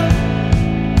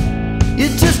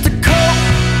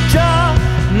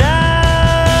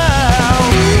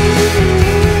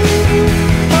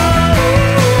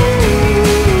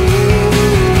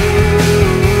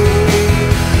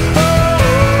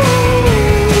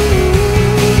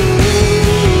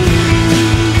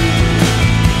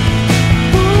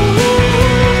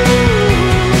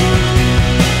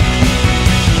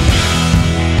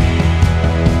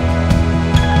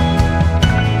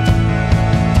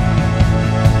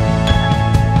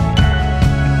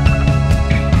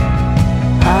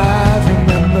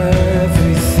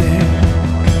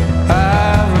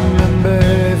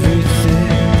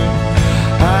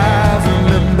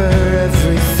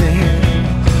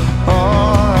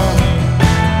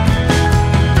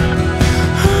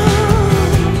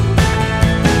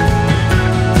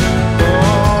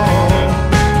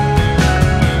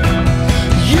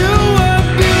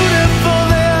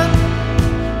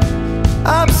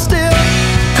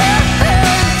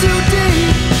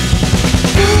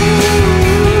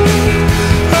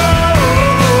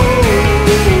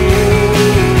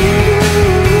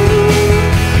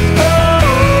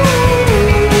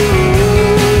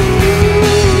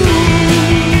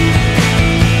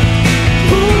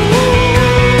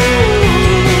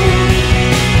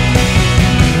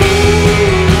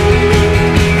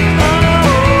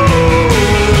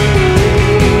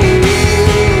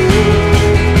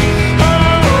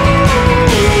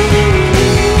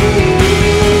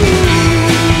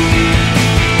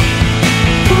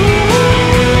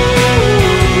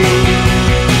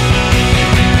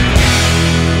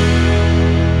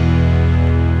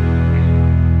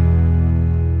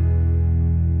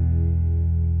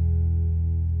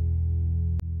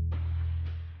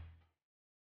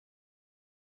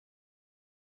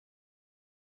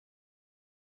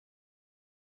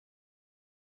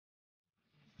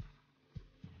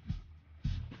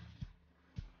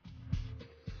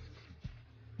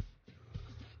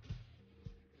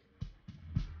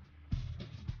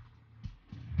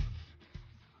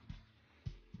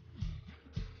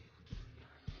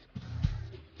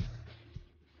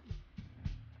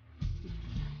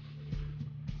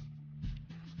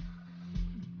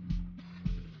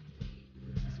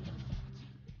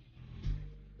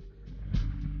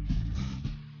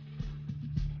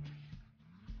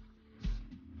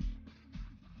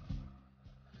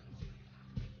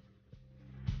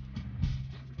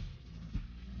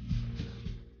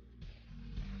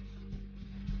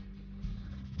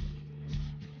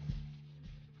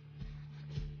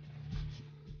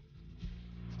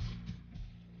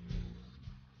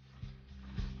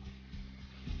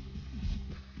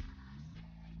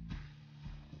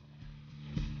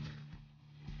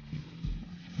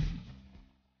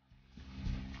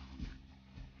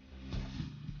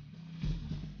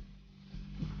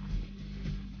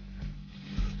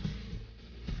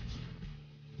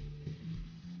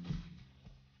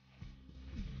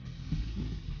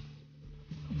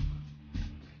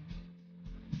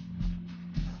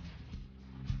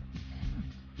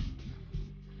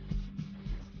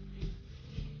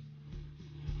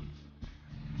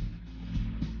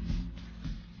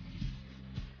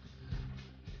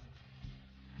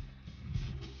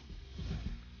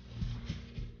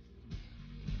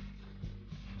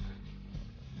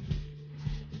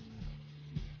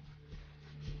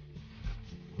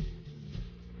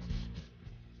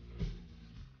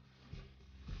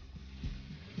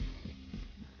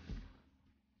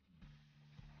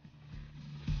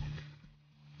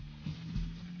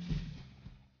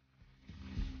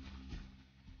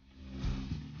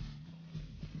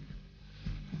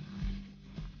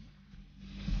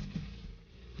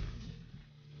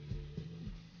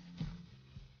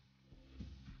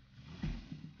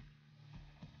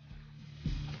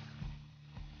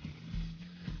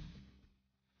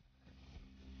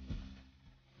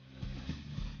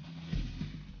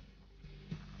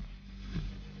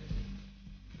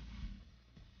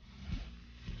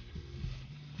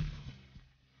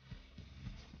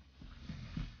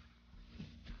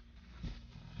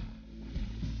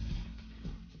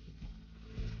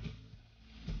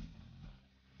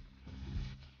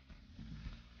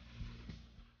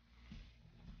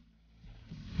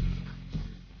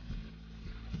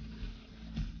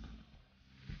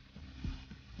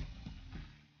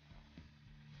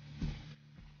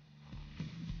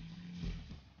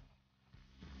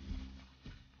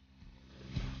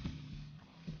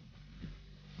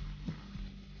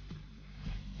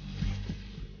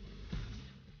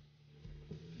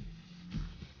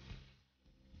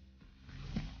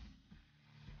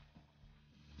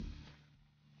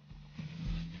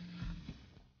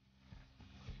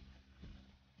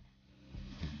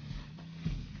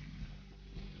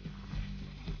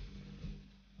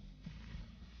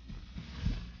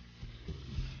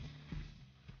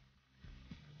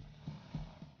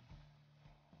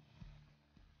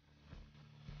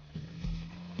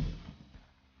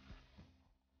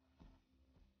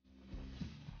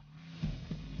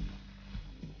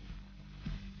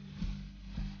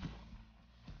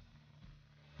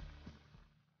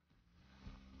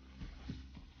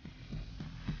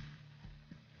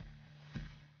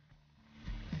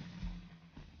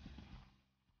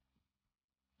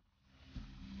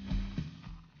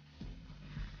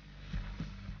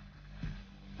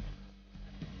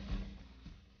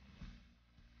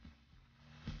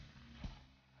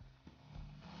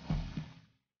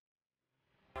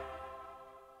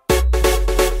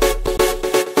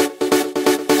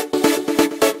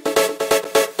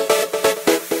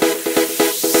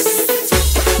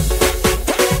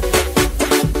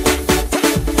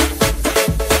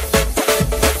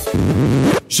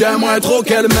 J'aimerais trop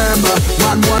qu'elle m'aime,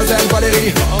 mademoiselle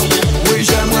Valérie. Oui,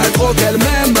 j'aimerais trop qu'elle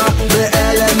m'aime, mais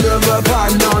elle ne veut pas.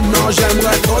 Non, non,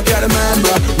 j'aimerais trop qu'elle m'aime,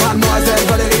 mademoiselle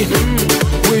Valérie.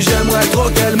 Oui, j'aimerais trop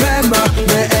qu'elle m'aime,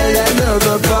 mais elle ne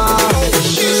veut pas.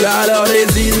 Chaleur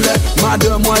les îles, ma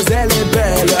demoiselle est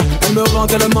belle. Elle me rend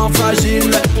tellement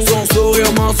fragile, son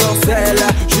sourire m'ensorcelle.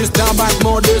 Juste un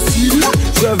battement de cils,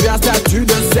 je deviens statue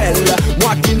de sel.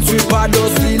 Moi qui ne suis pas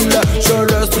docile, je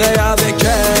le serai avec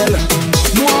elle.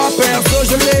 Moi perso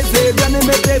je les ai bien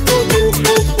aimé tes photos.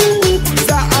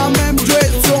 Ça a même joué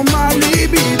sur ma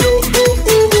libido.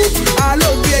 À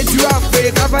l'autre pied tu as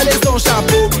fait ravaler ton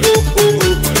chapeau.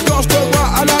 Quand je te vois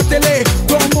à la télé,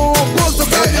 dans mon beau se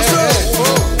fait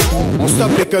On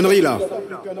stoppe les conneries là.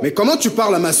 Mais comment tu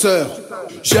parles à ma sœur?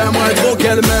 J'aimerais trop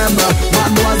qu'elle m'aime,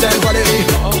 mademoiselle Valérie.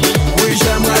 Oui,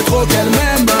 j'aimerais trop qu'elle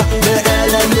m'aime, mais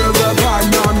elle ne veut pas.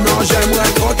 Non, non,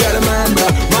 j'aimerais trop qu'elle m'aime,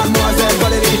 mademoiselle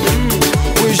Valérie.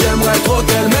 Oui, j'aimerais trop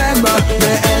qu'elle m'aime,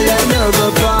 mais elle ne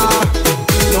veut pas.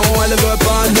 Non, elle veut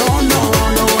pas, non, non,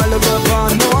 non, elle veut pas,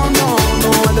 non, non,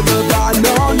 non, elle veut pas,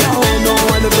 non, non, non,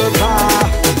 elle veut pas.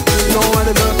 Non,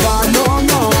 elle veut pas, non,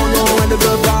 non, non, elle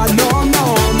veut pas, non,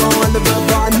 non, non, elle veut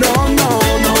pas, non, non,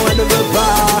 non, elle veut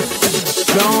pas.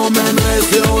 J'emmènerai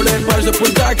sur les plages de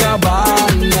Punta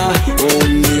Cabana. On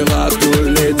ira tous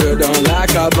les deux dans la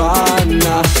cabane.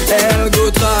 Elle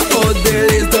goûtera aux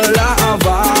délices de la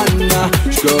Havane.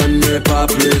 J'connais pas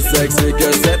plus sexy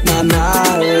que cette nana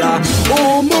là.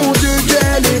 Oh mon Dieu,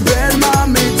 qu'elle est belle ma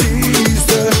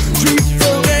métisse. J'lui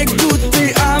ferai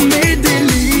goûter à mes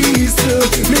délices.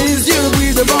 Mes yeux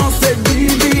brillent devant cette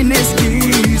divine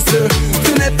esquisse.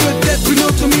 Ce n'est peut-être une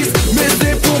autre miss, mais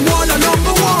c'est pour moi la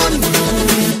number one.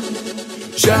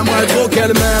 J'aimerais trop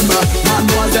qu'elle m'aime,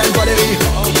 mademoiselle Valérie.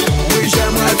 Oui,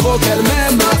 j'aimerais trop qu'elle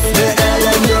m'aime, mais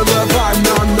elle ne veut pas.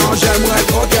 Non, non, j'aimerais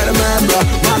trop qu'elle m'aime,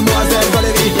 mademoiselle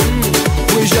Valérie.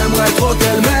 Oui, j'aimerais trop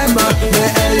qu'elle m'aime, mais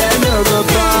elle ne veut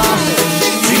pas.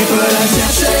 Tu peux la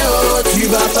chercher, oh, tu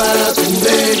vas pas la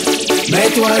trouver.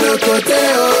 Mets-toi de côté,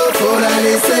 oh, faut la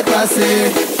laisser passer.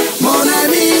 Mon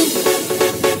ami,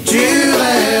 tu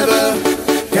rêves,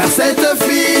 car cette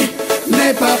fille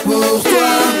n'est pas pour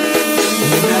toi.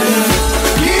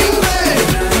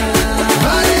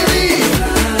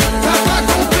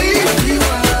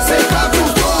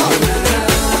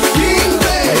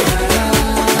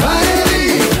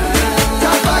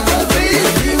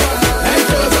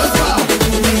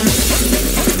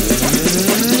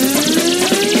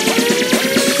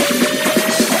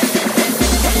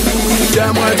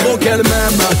 J'aimerais trop qu'elle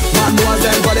m'aime,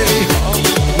 mademoiselle Valérie.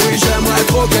 Oui, j'aimerais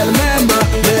trop qu'elle m'aime,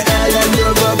 mais elle ne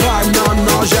veut pas. Non,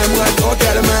 non, j'aimerais trop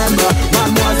qu'elle m'aime,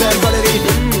 mademoiselle Valérie.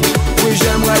 Oui,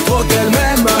 j'aimerais trop qu'elle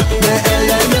m'aime, mais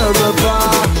elle ne veut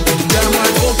pas.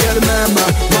 J'aimerais trop qu'elle m'aime,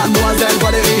 mademoiselle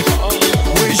Valérie.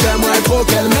 Oui, j'aimerais trop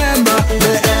qu'elle m'aime,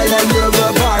 mais elle ne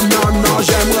veut pas. Non, non,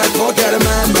 j'aimerais trop qu'elle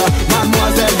m'aime,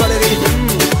 mademoiselle Valérie.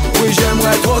 Oui,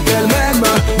 j'aimerais trop qu'elle m'aime,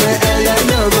 mais elle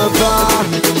ne veut pas.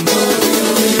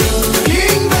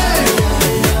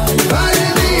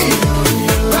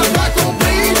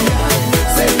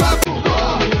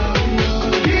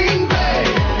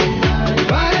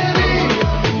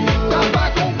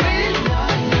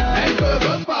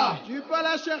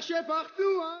 Chercher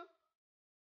partout, hein.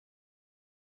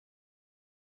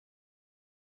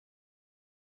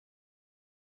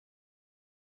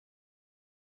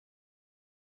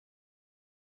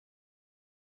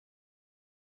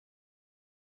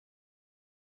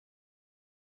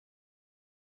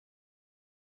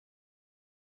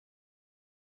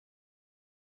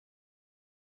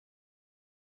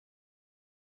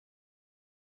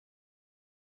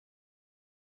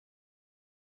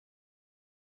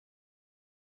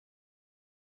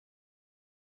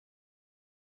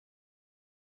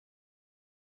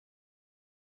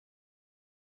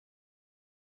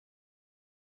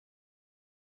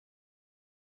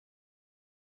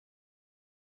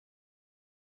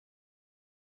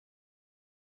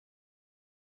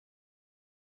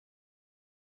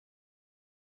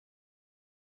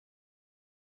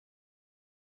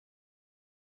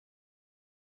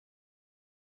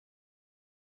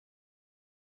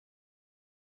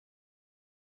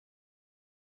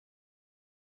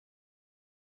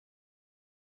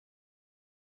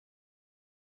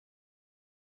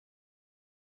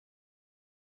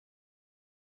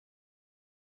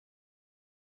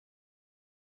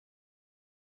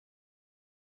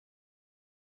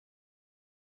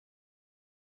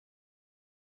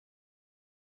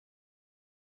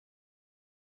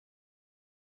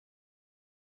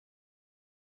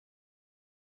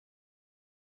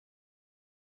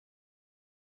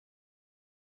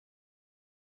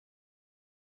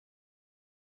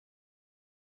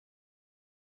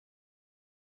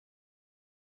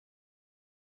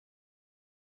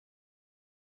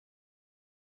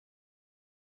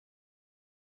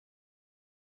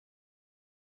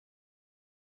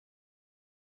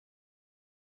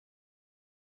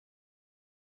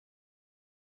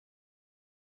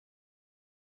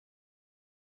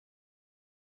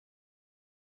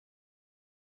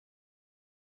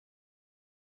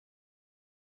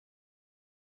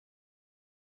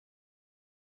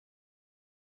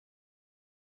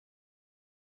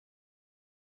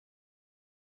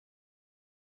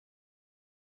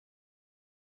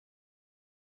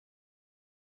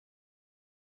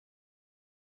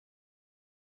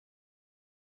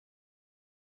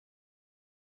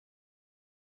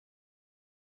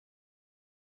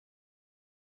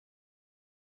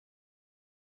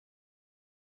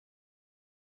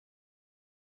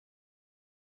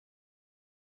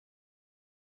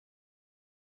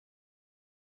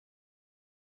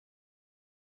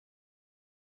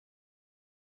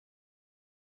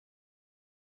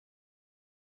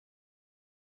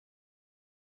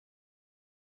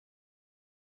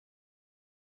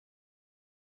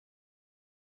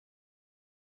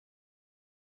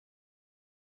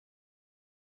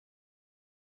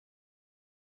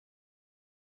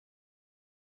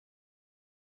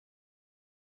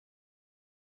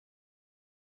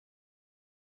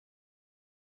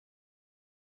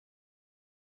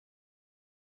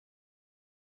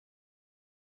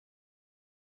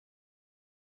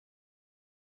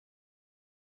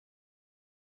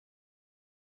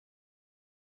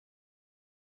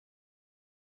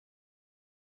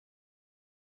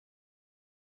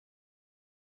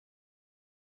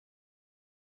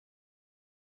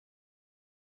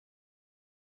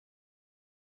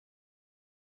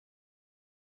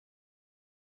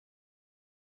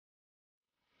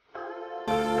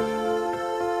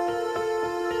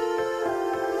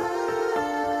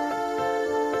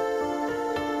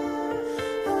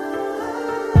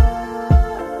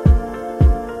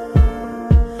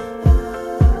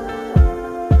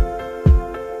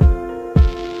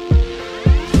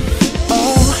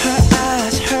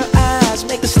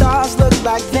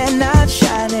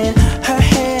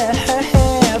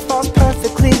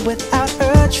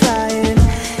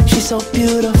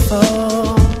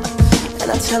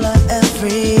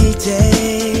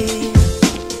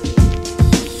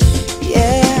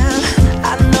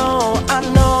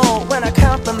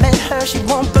 she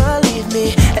won't believe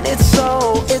me. And it's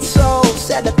so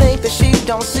sad to think that she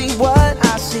don't see what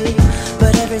I see.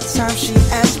 But every time she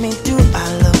asks me, do I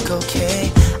look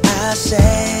okay? I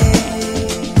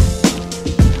say,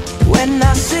 when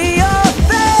I see your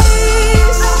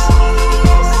face,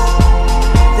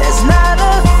 there's not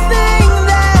a thing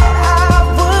that I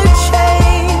would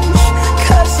change.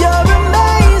 'Cause you're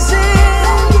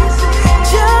amazing,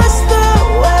 just the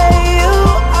way you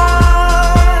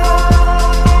are.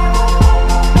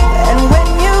 And when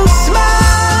you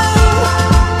smile,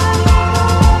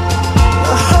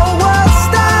 the whole world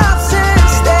stops and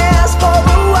stares for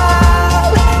a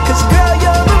while. 'Cause girl,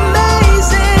 you're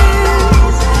amazing,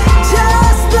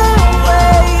 just the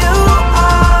way you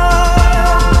are.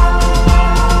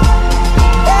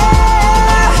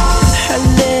 Yeah. Her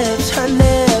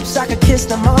lips, I could kiss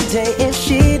them all day if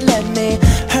she'd let me.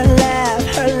 Her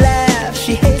laugh,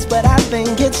 she hates but I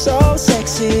think it's so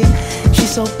sexy.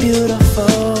 She's so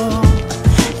beautiful,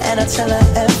 and I tell her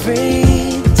every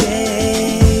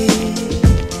day.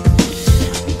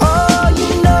 Oh, you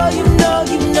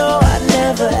know I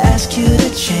never ask you to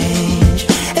change.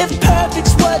 If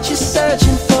perfect's what you're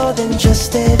searching for, then just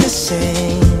stay the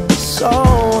same. So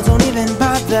don't even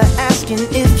bother asking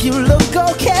if you look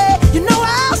okay. You know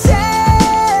I'll say,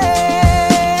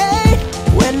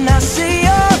 when I see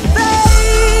your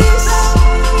face,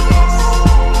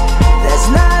 there's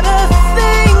not a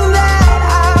thing that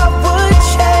I would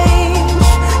change.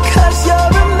 'Cause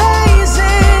you're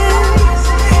amazing,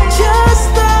 just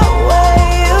the way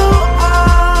you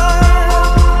are.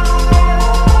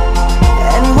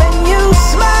 And when you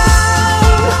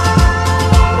smile,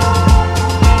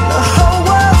 the whole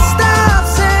world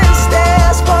stops and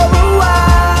stares for a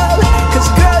while. 'Cause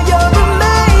girl, you're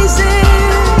amazing,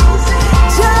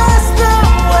 just the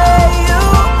way you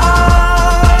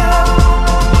are.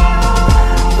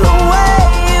 The way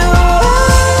you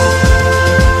are,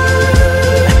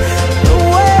 the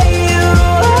way you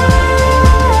are.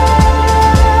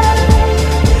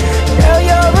 Girl,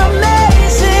 you're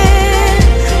amazing,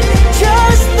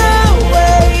 just the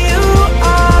way you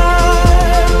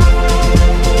are.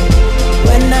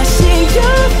 When I see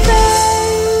your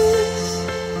face,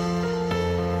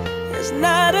 there's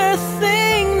not a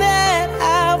thing that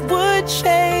I would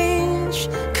change.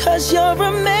 'Cause you're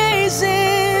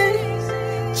amazing,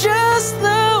 just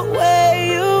the way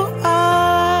you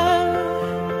are.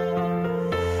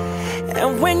 And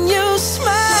when you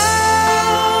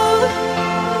smile,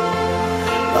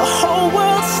 the whole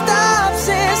world stops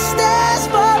and stares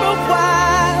for a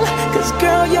while. 'Cause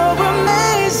girl, you're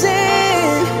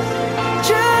amazing,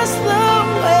 just the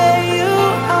way you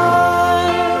are.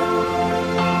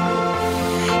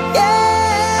 Yeah.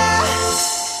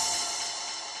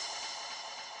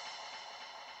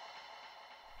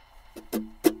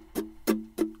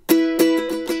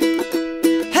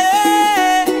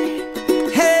 Hey,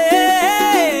 hey,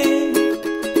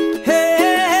 hey.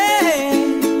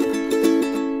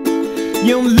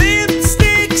 Your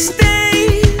lipstick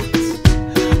stains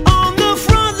on the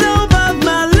front lobe of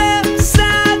my left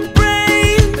side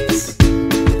brains.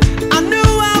 I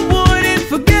knew I wouldn't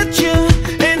forget you,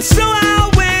 and so I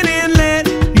went and let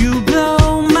you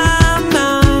blow my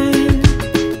mind.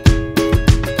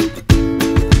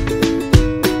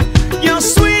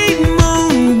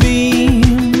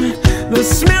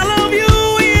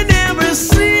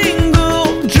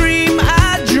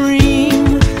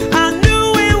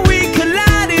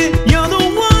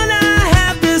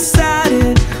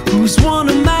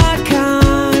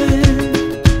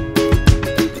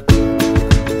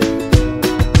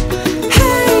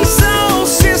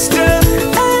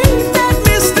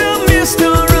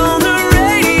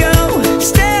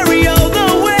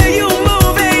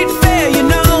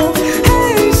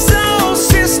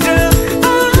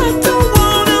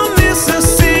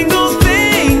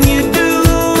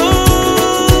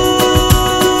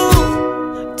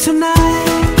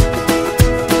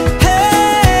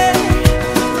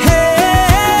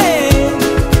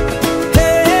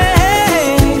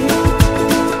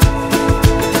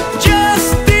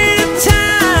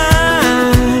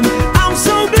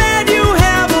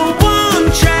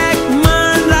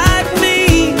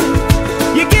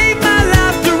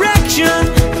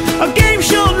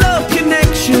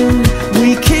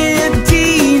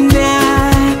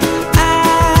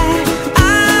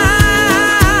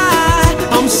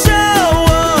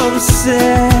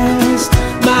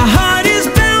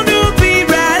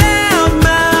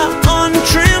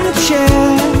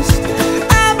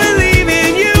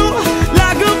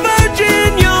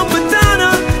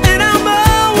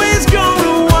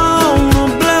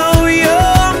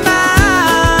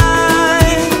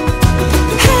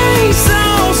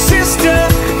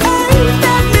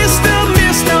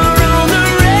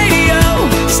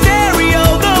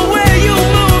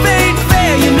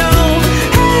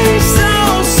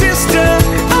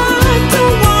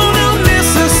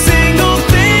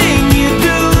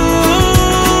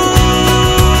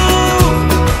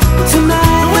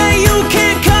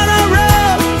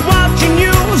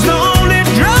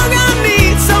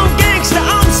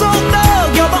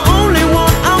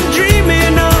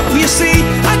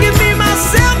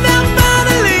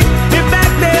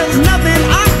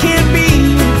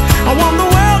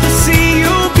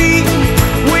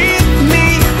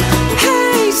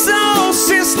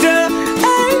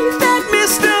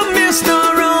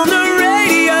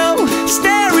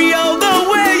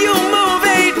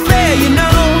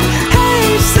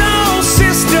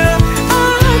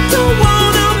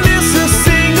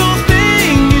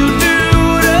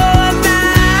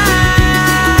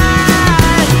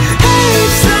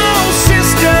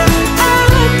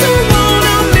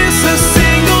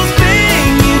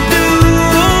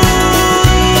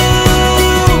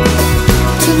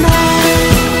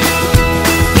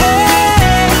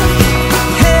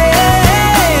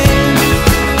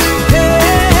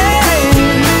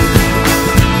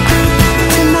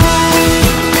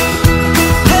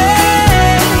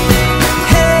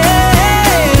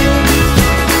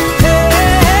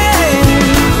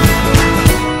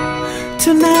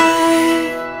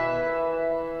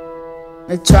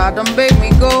 They tried to make me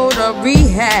go to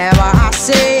rehab. I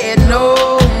said no,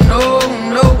 no,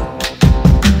 no.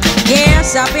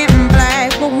 Yes, I've been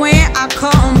black, but when I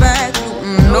come back,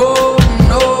 no,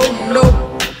 no, no.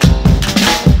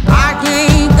 I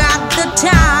ain't got the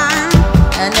time,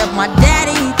 and if my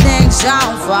daddy thinks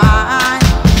I'm fine,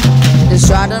 they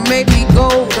try to make me go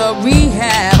to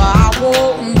rehab. I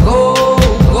won't go,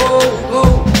 go, go.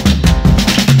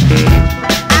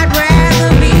 I'd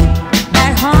rather be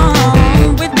at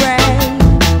home with Ray.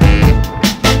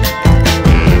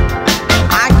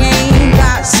 I ain't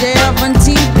got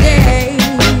 70 days,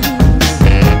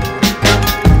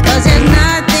 'cause there's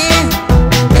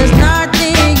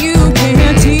nothing you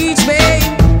can teach me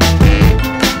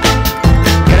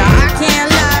that I can't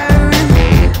learn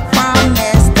from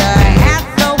Mr.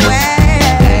 Hathaway.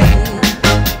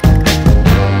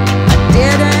 I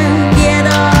didn't get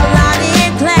a lot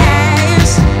in class,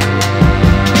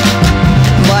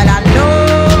 but I know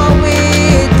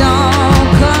it don't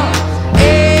come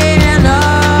in a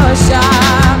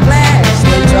shot glass.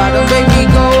 They try to make me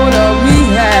go to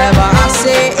rehab. I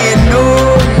said no,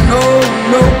 no,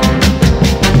 no.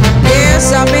 Yes,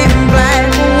 I've been black,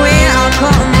 but when I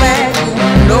come back,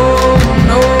 no,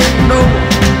 no, no.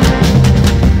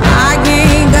 I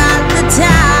ain't got the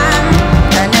time,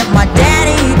 and if my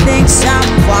daddy thinks I'm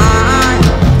fine,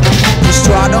 just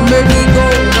try to make me go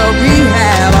to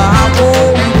rehab. I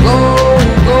won't go,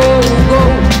 go, go.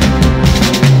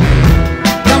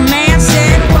 The man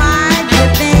said, why do you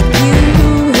think you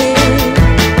hit?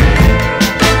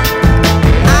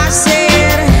 I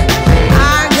said,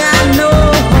 I got no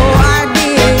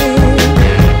idea.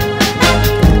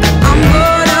 I'm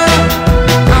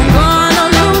gonna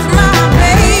lose my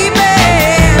baby,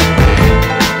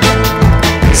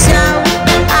 so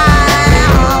I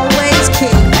always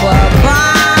keep a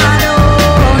bottle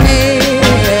on it.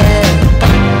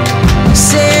 He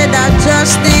said, I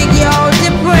just think you're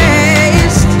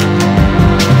depressed.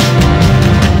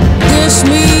 This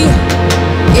me,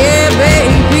 yeah,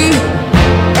 baby,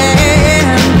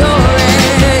 and go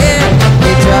ahead.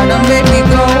 They try to make me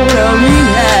go to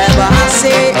rehab. I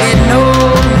said no,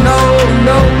 no,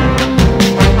 no.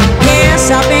 Yes,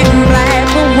 I've been black,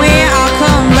 but when I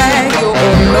come back, oh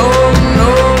no, no,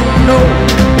 no.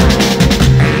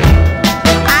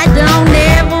 I don't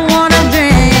ever wanna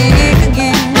drink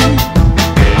again.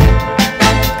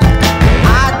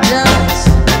 I just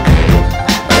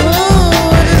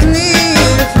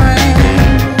need a friend.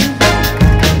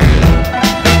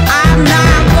 I'm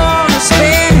not gonna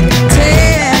spend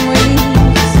 10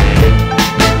 weeks,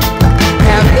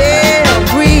 have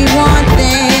everyone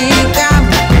think I'm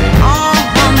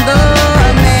on the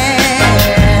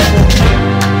man.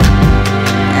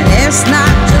 And it's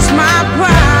not just my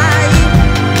pride,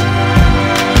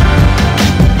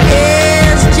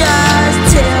 it's just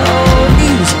till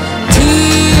these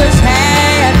tears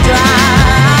have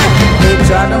dried. They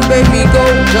try to make me go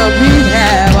to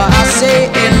rehab. I say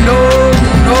no,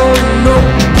 no, no.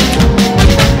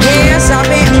 Yes, I've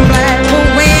been black, but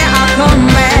when I come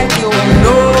back, you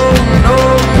no, no,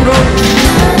 no.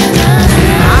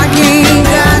 I ain't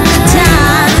got the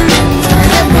time,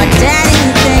 and if my daddy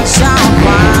thinks I'm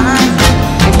fine,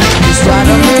 just try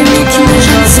to make me go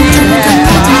to rehab.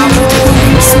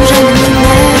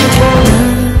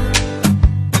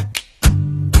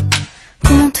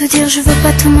 Comment te dire, je veux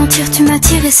pas te mentir, tu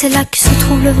m'attires et c'est là que se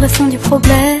trouve le vrai fond du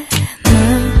problème.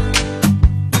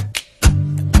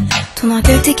 Ton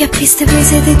orgueil, tes caprices, tes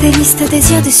baisers, des délices, tes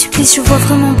désirs, des supplices, je vois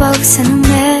vraiment pas où ça nous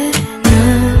mène.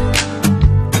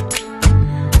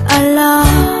 Alors,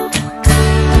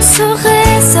 on se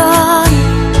raisonne,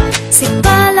 c'est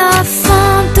pas la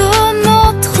fin de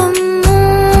notre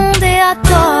monde et à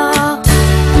tort,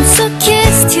 on se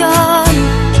questionne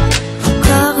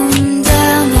encore une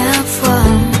dernière fois.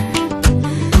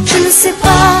 Je ne sais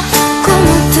pas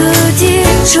comment te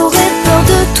dire, j'aurais peur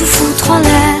de tout foutre en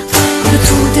l'air, de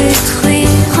tout détruire,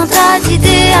 un tas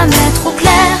d'idées à mettre au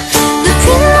clair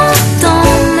depuis longtemps,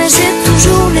 mais j'ai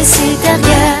toujours laissé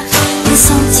derrière les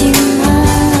sentiments.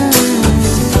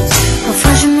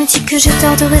 Parfois je me dis que j'ai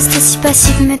tort de rester si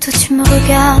passive, mais toi tu me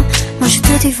regardes, moi je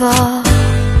te dévore.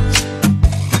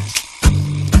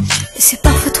 Et c'est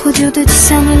parfois trop dur de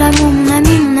discerner l'amour, mon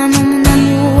ami, mon amour, mon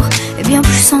amour, et bien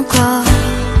plus encore.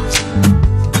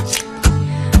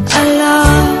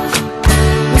 Alors,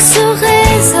 on se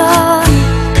raisonne,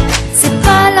 c'est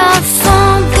pas la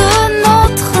fin de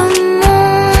notre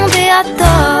monde et à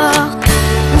tort,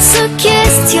 on se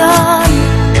questionne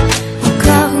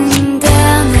encore une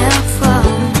dernière fois.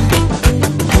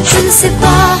 Je ne sais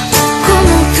pas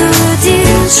comment te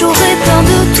dire, j'aurais peur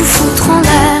de tout foutre en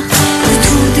l'air, de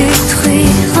tout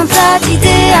détruire, un tas d'idées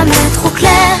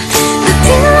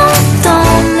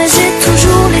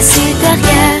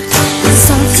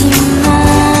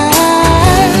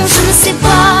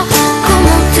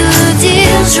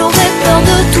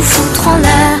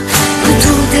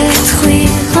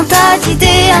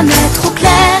d'idées à mettre au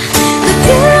clair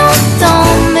depuis longtemps,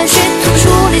 mais j'ai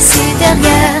toujours laissé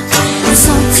derrière le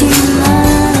sentiment.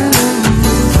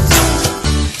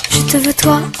 Je te veux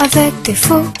toi avec tes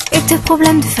faux et tes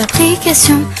problèmes de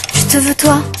fabrication. Je te veux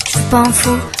toi, je veux pas un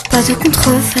faux, pas de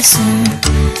contrefaçon.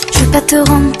 Je veux pas te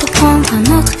rendre pour prendre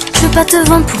un autre, je veux pas te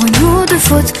vendre pour une ou deux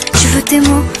fautes. Je veux tes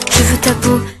mots, je veux ta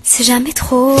peau, c'est jamais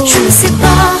trop. Je ne sais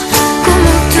pas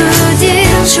comment te dire,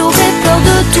 j'aurais peur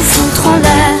de tout foutre en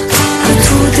l'air, de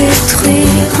tout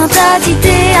détruire, un tas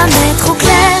d'idées à mettre au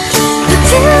clair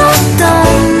depuis longtemps,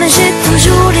 mais j'ai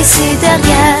toujours laissé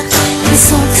derrière les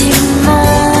sentiments.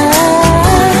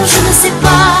 Je ne sais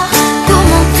pas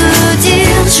comment te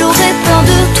dire, j'aurais peur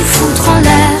de tout foutre en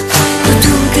l'air, de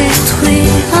tout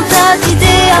détruire, un tas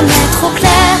d'idées à mettre au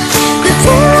clair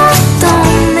depuis longtemps,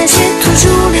 mais j'ai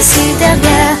toujours laissé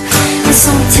derrière les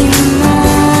sentiments.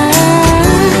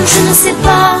 Je ne sais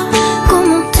pas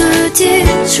comment te dire,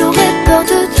 j'aurais peur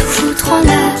de tout foutre en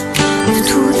l'air, de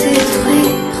tout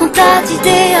détruire, un tas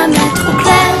d'idées à mettre au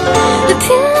clair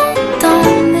depuis longtemps,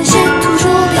 mais j'ai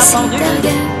toujours laissé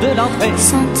derrière de l'entrée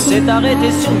s'est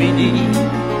arrêté sur midi,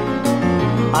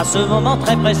 à ce moment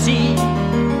très précis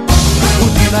où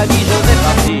tu m'as dit je vais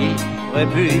partir. Et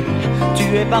puis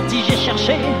tu es parti, j'ai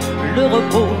cherché le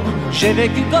repos, j'ai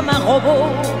vécu comme un robot,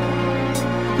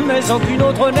 mais aucune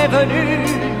autre n'est venue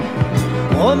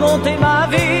remonter ma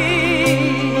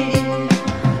vie.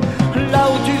 Là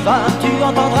où tu vas, tu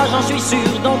entendras, j'en suis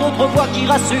sûr, dans d'autres voix qui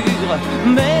rassurent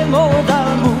mes mots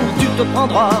d'amour. Tu te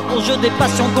prendras au jeu des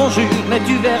passions qu'on jure, mais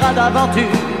tu verras d'aventure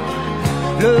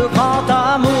le grand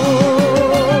amour.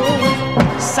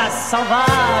 Ça s'en va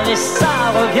et ça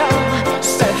revient,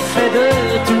 c'est fait de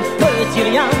tout petit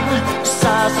rien.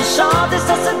 Ça se chante et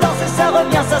ça se danse et ça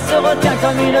revient, ça se retient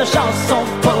comme une chanson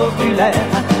populaire.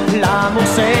 L'amour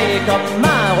c'est comme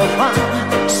un refrain,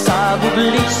 ça vous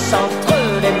glisse entre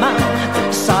les mains.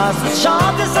 Ça se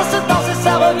chante et ça se danse et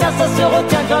ça revient, ça se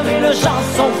retient comme une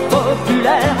chanson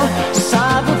populaire.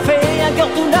 Ça vous fait un cœur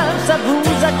tout neuf, ça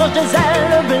vous accroche des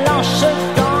ailes blanches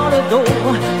dans le dos.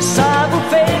 Ça vous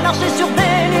fait marcher sur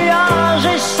des nuages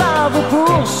et ça vous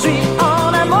poursuit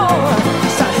en amour.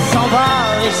 Ça s'en va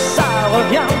et ça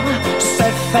revient,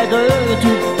 c'est fait de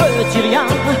tout petit rien.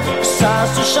 Ça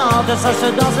se chante, ça se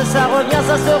danse et ça revient,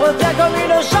 ça se retient comme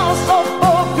une chanson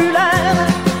populaire.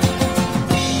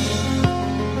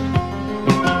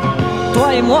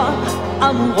 Toi et moi,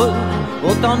 amoureux,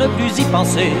 autant ne plus y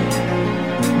penser.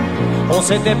 On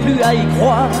s'était plus à y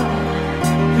croire,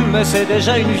 mais c'est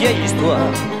déjà une vieille histoire.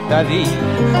 Ta vie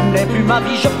n'est plus ma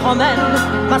vie, je promène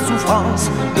ma souffrance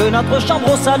de notre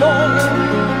chambre au salon.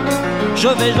 Je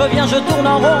vais, je viens, je tourne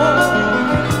en rond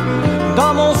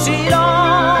dans mon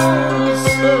silence.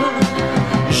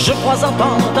 Je crois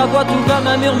entendre ta voix tout comme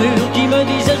un murmure qui me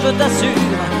disait je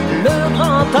t'assure, le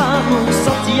grand amour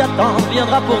sans t'y attendre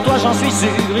viendra pour toi, j'en suis sûr.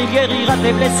 Il guérira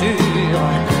tes blessures,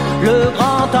 le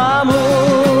grand amour.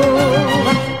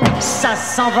 Ça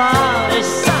s'en va et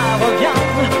ça revient,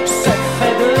 c'est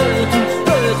fait de tout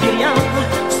petit rien.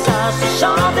 Ça se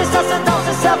chante et ça se danse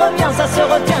et ça revient, ça se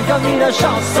retient comme une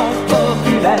chanson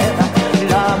populaire.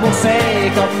 L'amour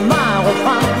c'est comme un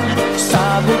refrain, ça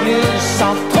vous glisse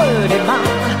entre les mains.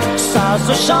 Ça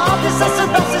se chante et ça se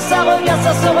danse et ça revient,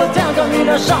 ça se retient comme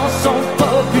une chanson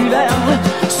populaire.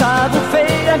 Ça vous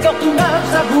fait un cœur tout neuf,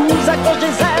 ça vous accroche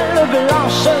des ailes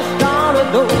blanches dans le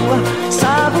dos.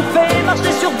 Ça vous fait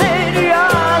marcher sur des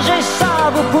nuages et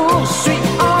ça vous poursuit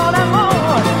en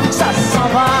amour. Ça s'en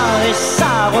va et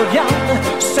ça revient,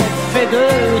 c'est fait de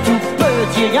tout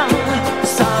petit rien.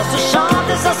 Ça se chante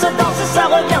et ça se danse et ça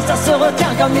revient, ça se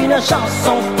retient comme une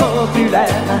chanson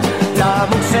populaire.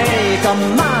 L'amour c'est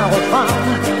comme un refrain,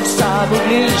 ça vous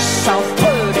glisse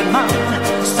entre les mains.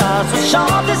 Ça se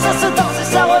chante et ça se danse et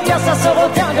ça revient, ça se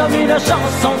retient comme une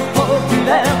chanson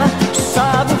populaire.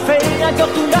 Ça vous fait un cœur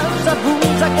tout neuf, ça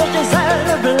vous accroche des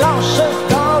ailes blanches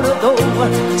dans le dos.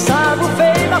 Ça vous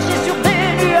fait marcher sur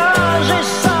des nuages et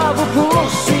ça vous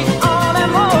poursuit en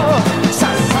amour.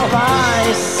 Ça s'en va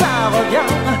et ça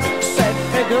revient, c'est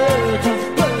fait de tout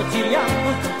petit rien.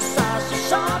 Ça se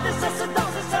chante et ça se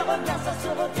danse et ça revient, ça se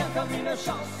retient comme une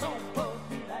chanson populaire.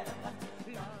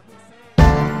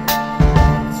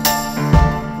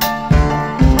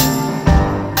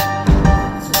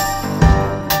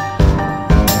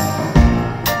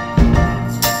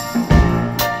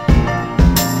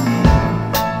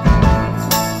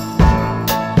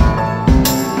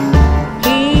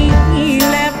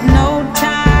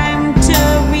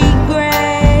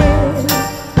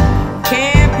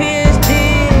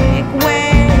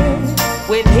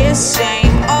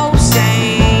 Same old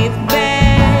same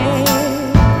bed.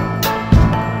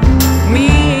 Me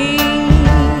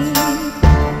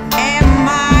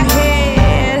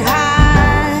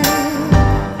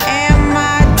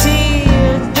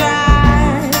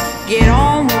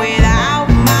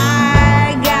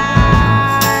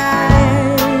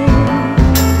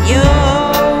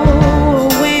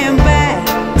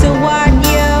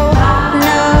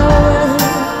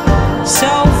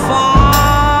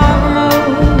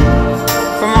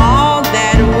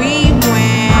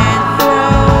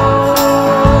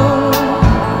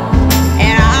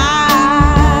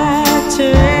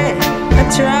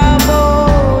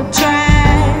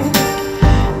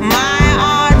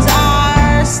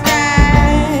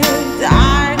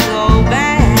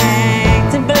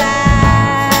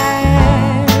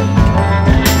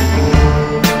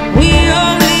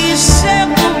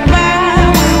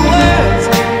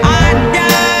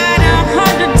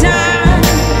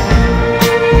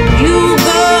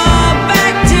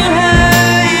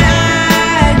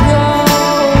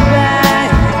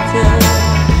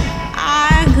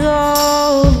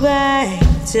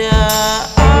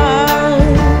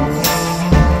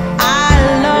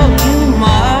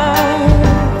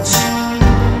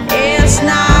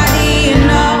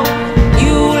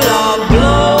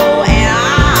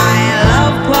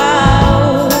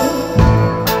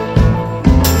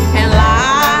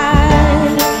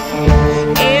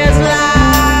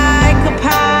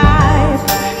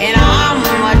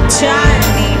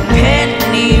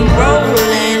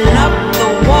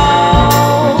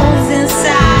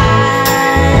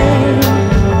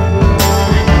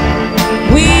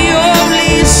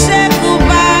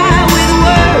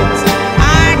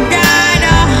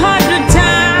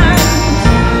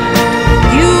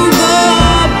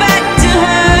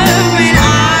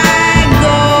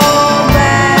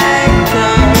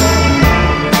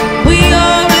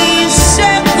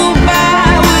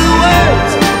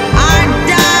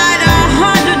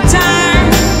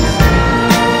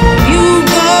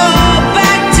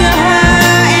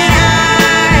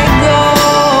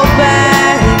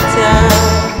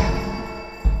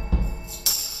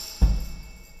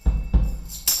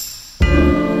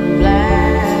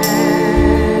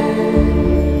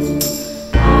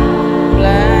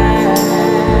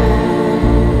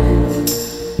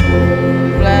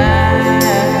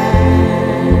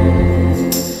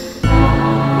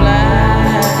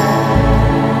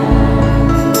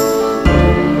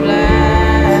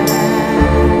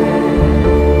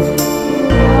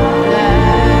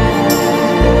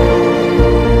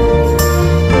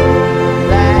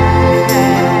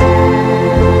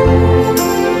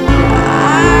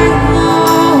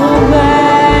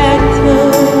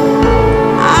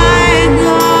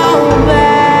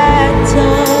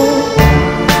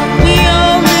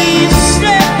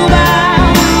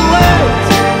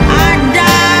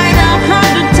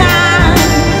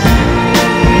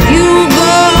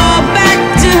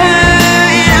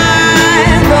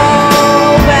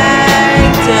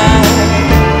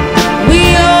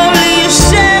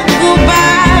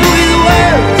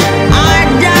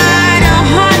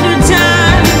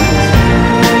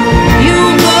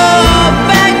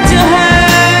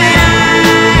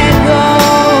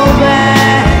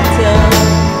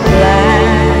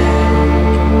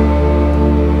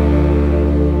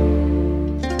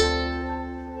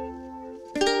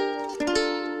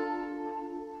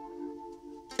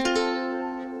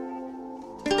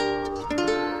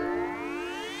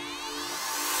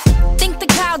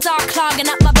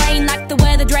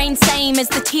rain, same as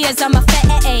the tears on my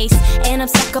face. And I'm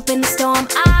stuck up in the storm.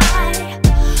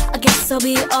 I guess I'll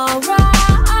be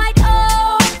alright.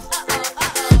 Oh,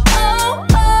 oh,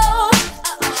 oh.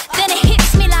 Then it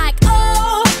hits me like,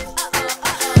 oh,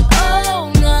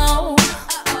 oh no.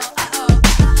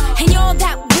 And you're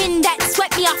that wind that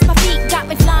swept me off my feet, got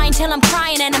me flying till I'm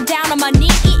crying and I'm down on my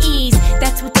knees.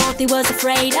 That's what Dorothy was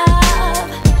afraid of,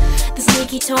 the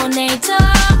sneaky tornado.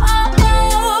 Oh,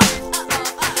 oh.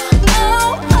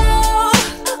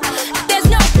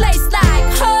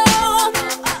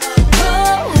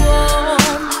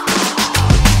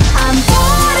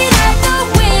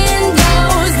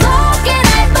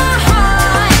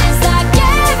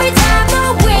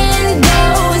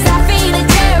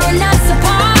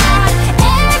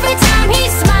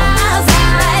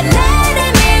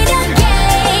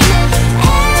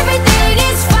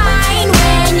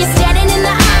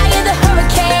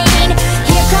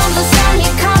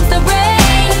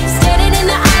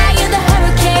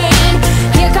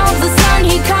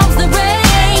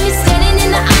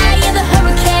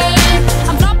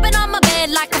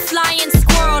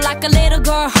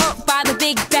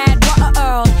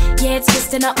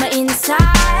 Up my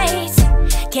insides,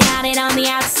 get at it on the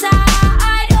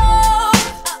outside. Oh,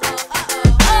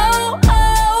 oh,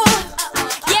 oh,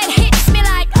 yeah, it hits me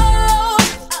like, oh,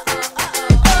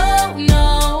 oh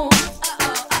no.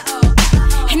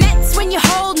 And that's when you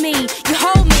hold me,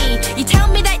 you tell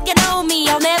me that you know me,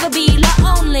 I'll never be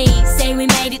lonely. Say we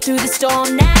made it through the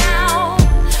storm now,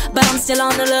 but I'm still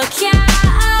on the lookout.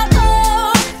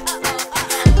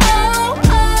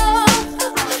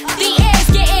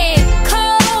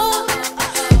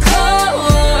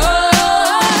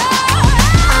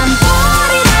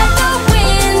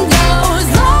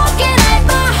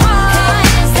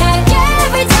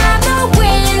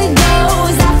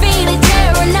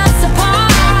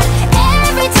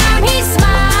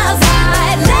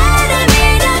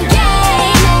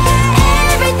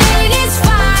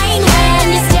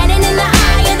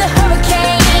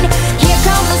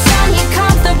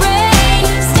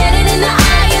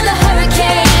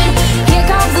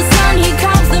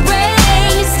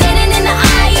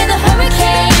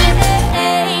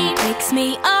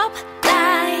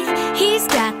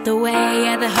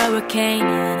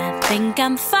 And I think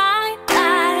I'm fine,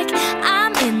 like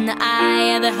I'm in the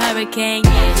eye of the hurricane.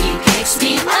 Yeah, he picks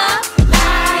me up.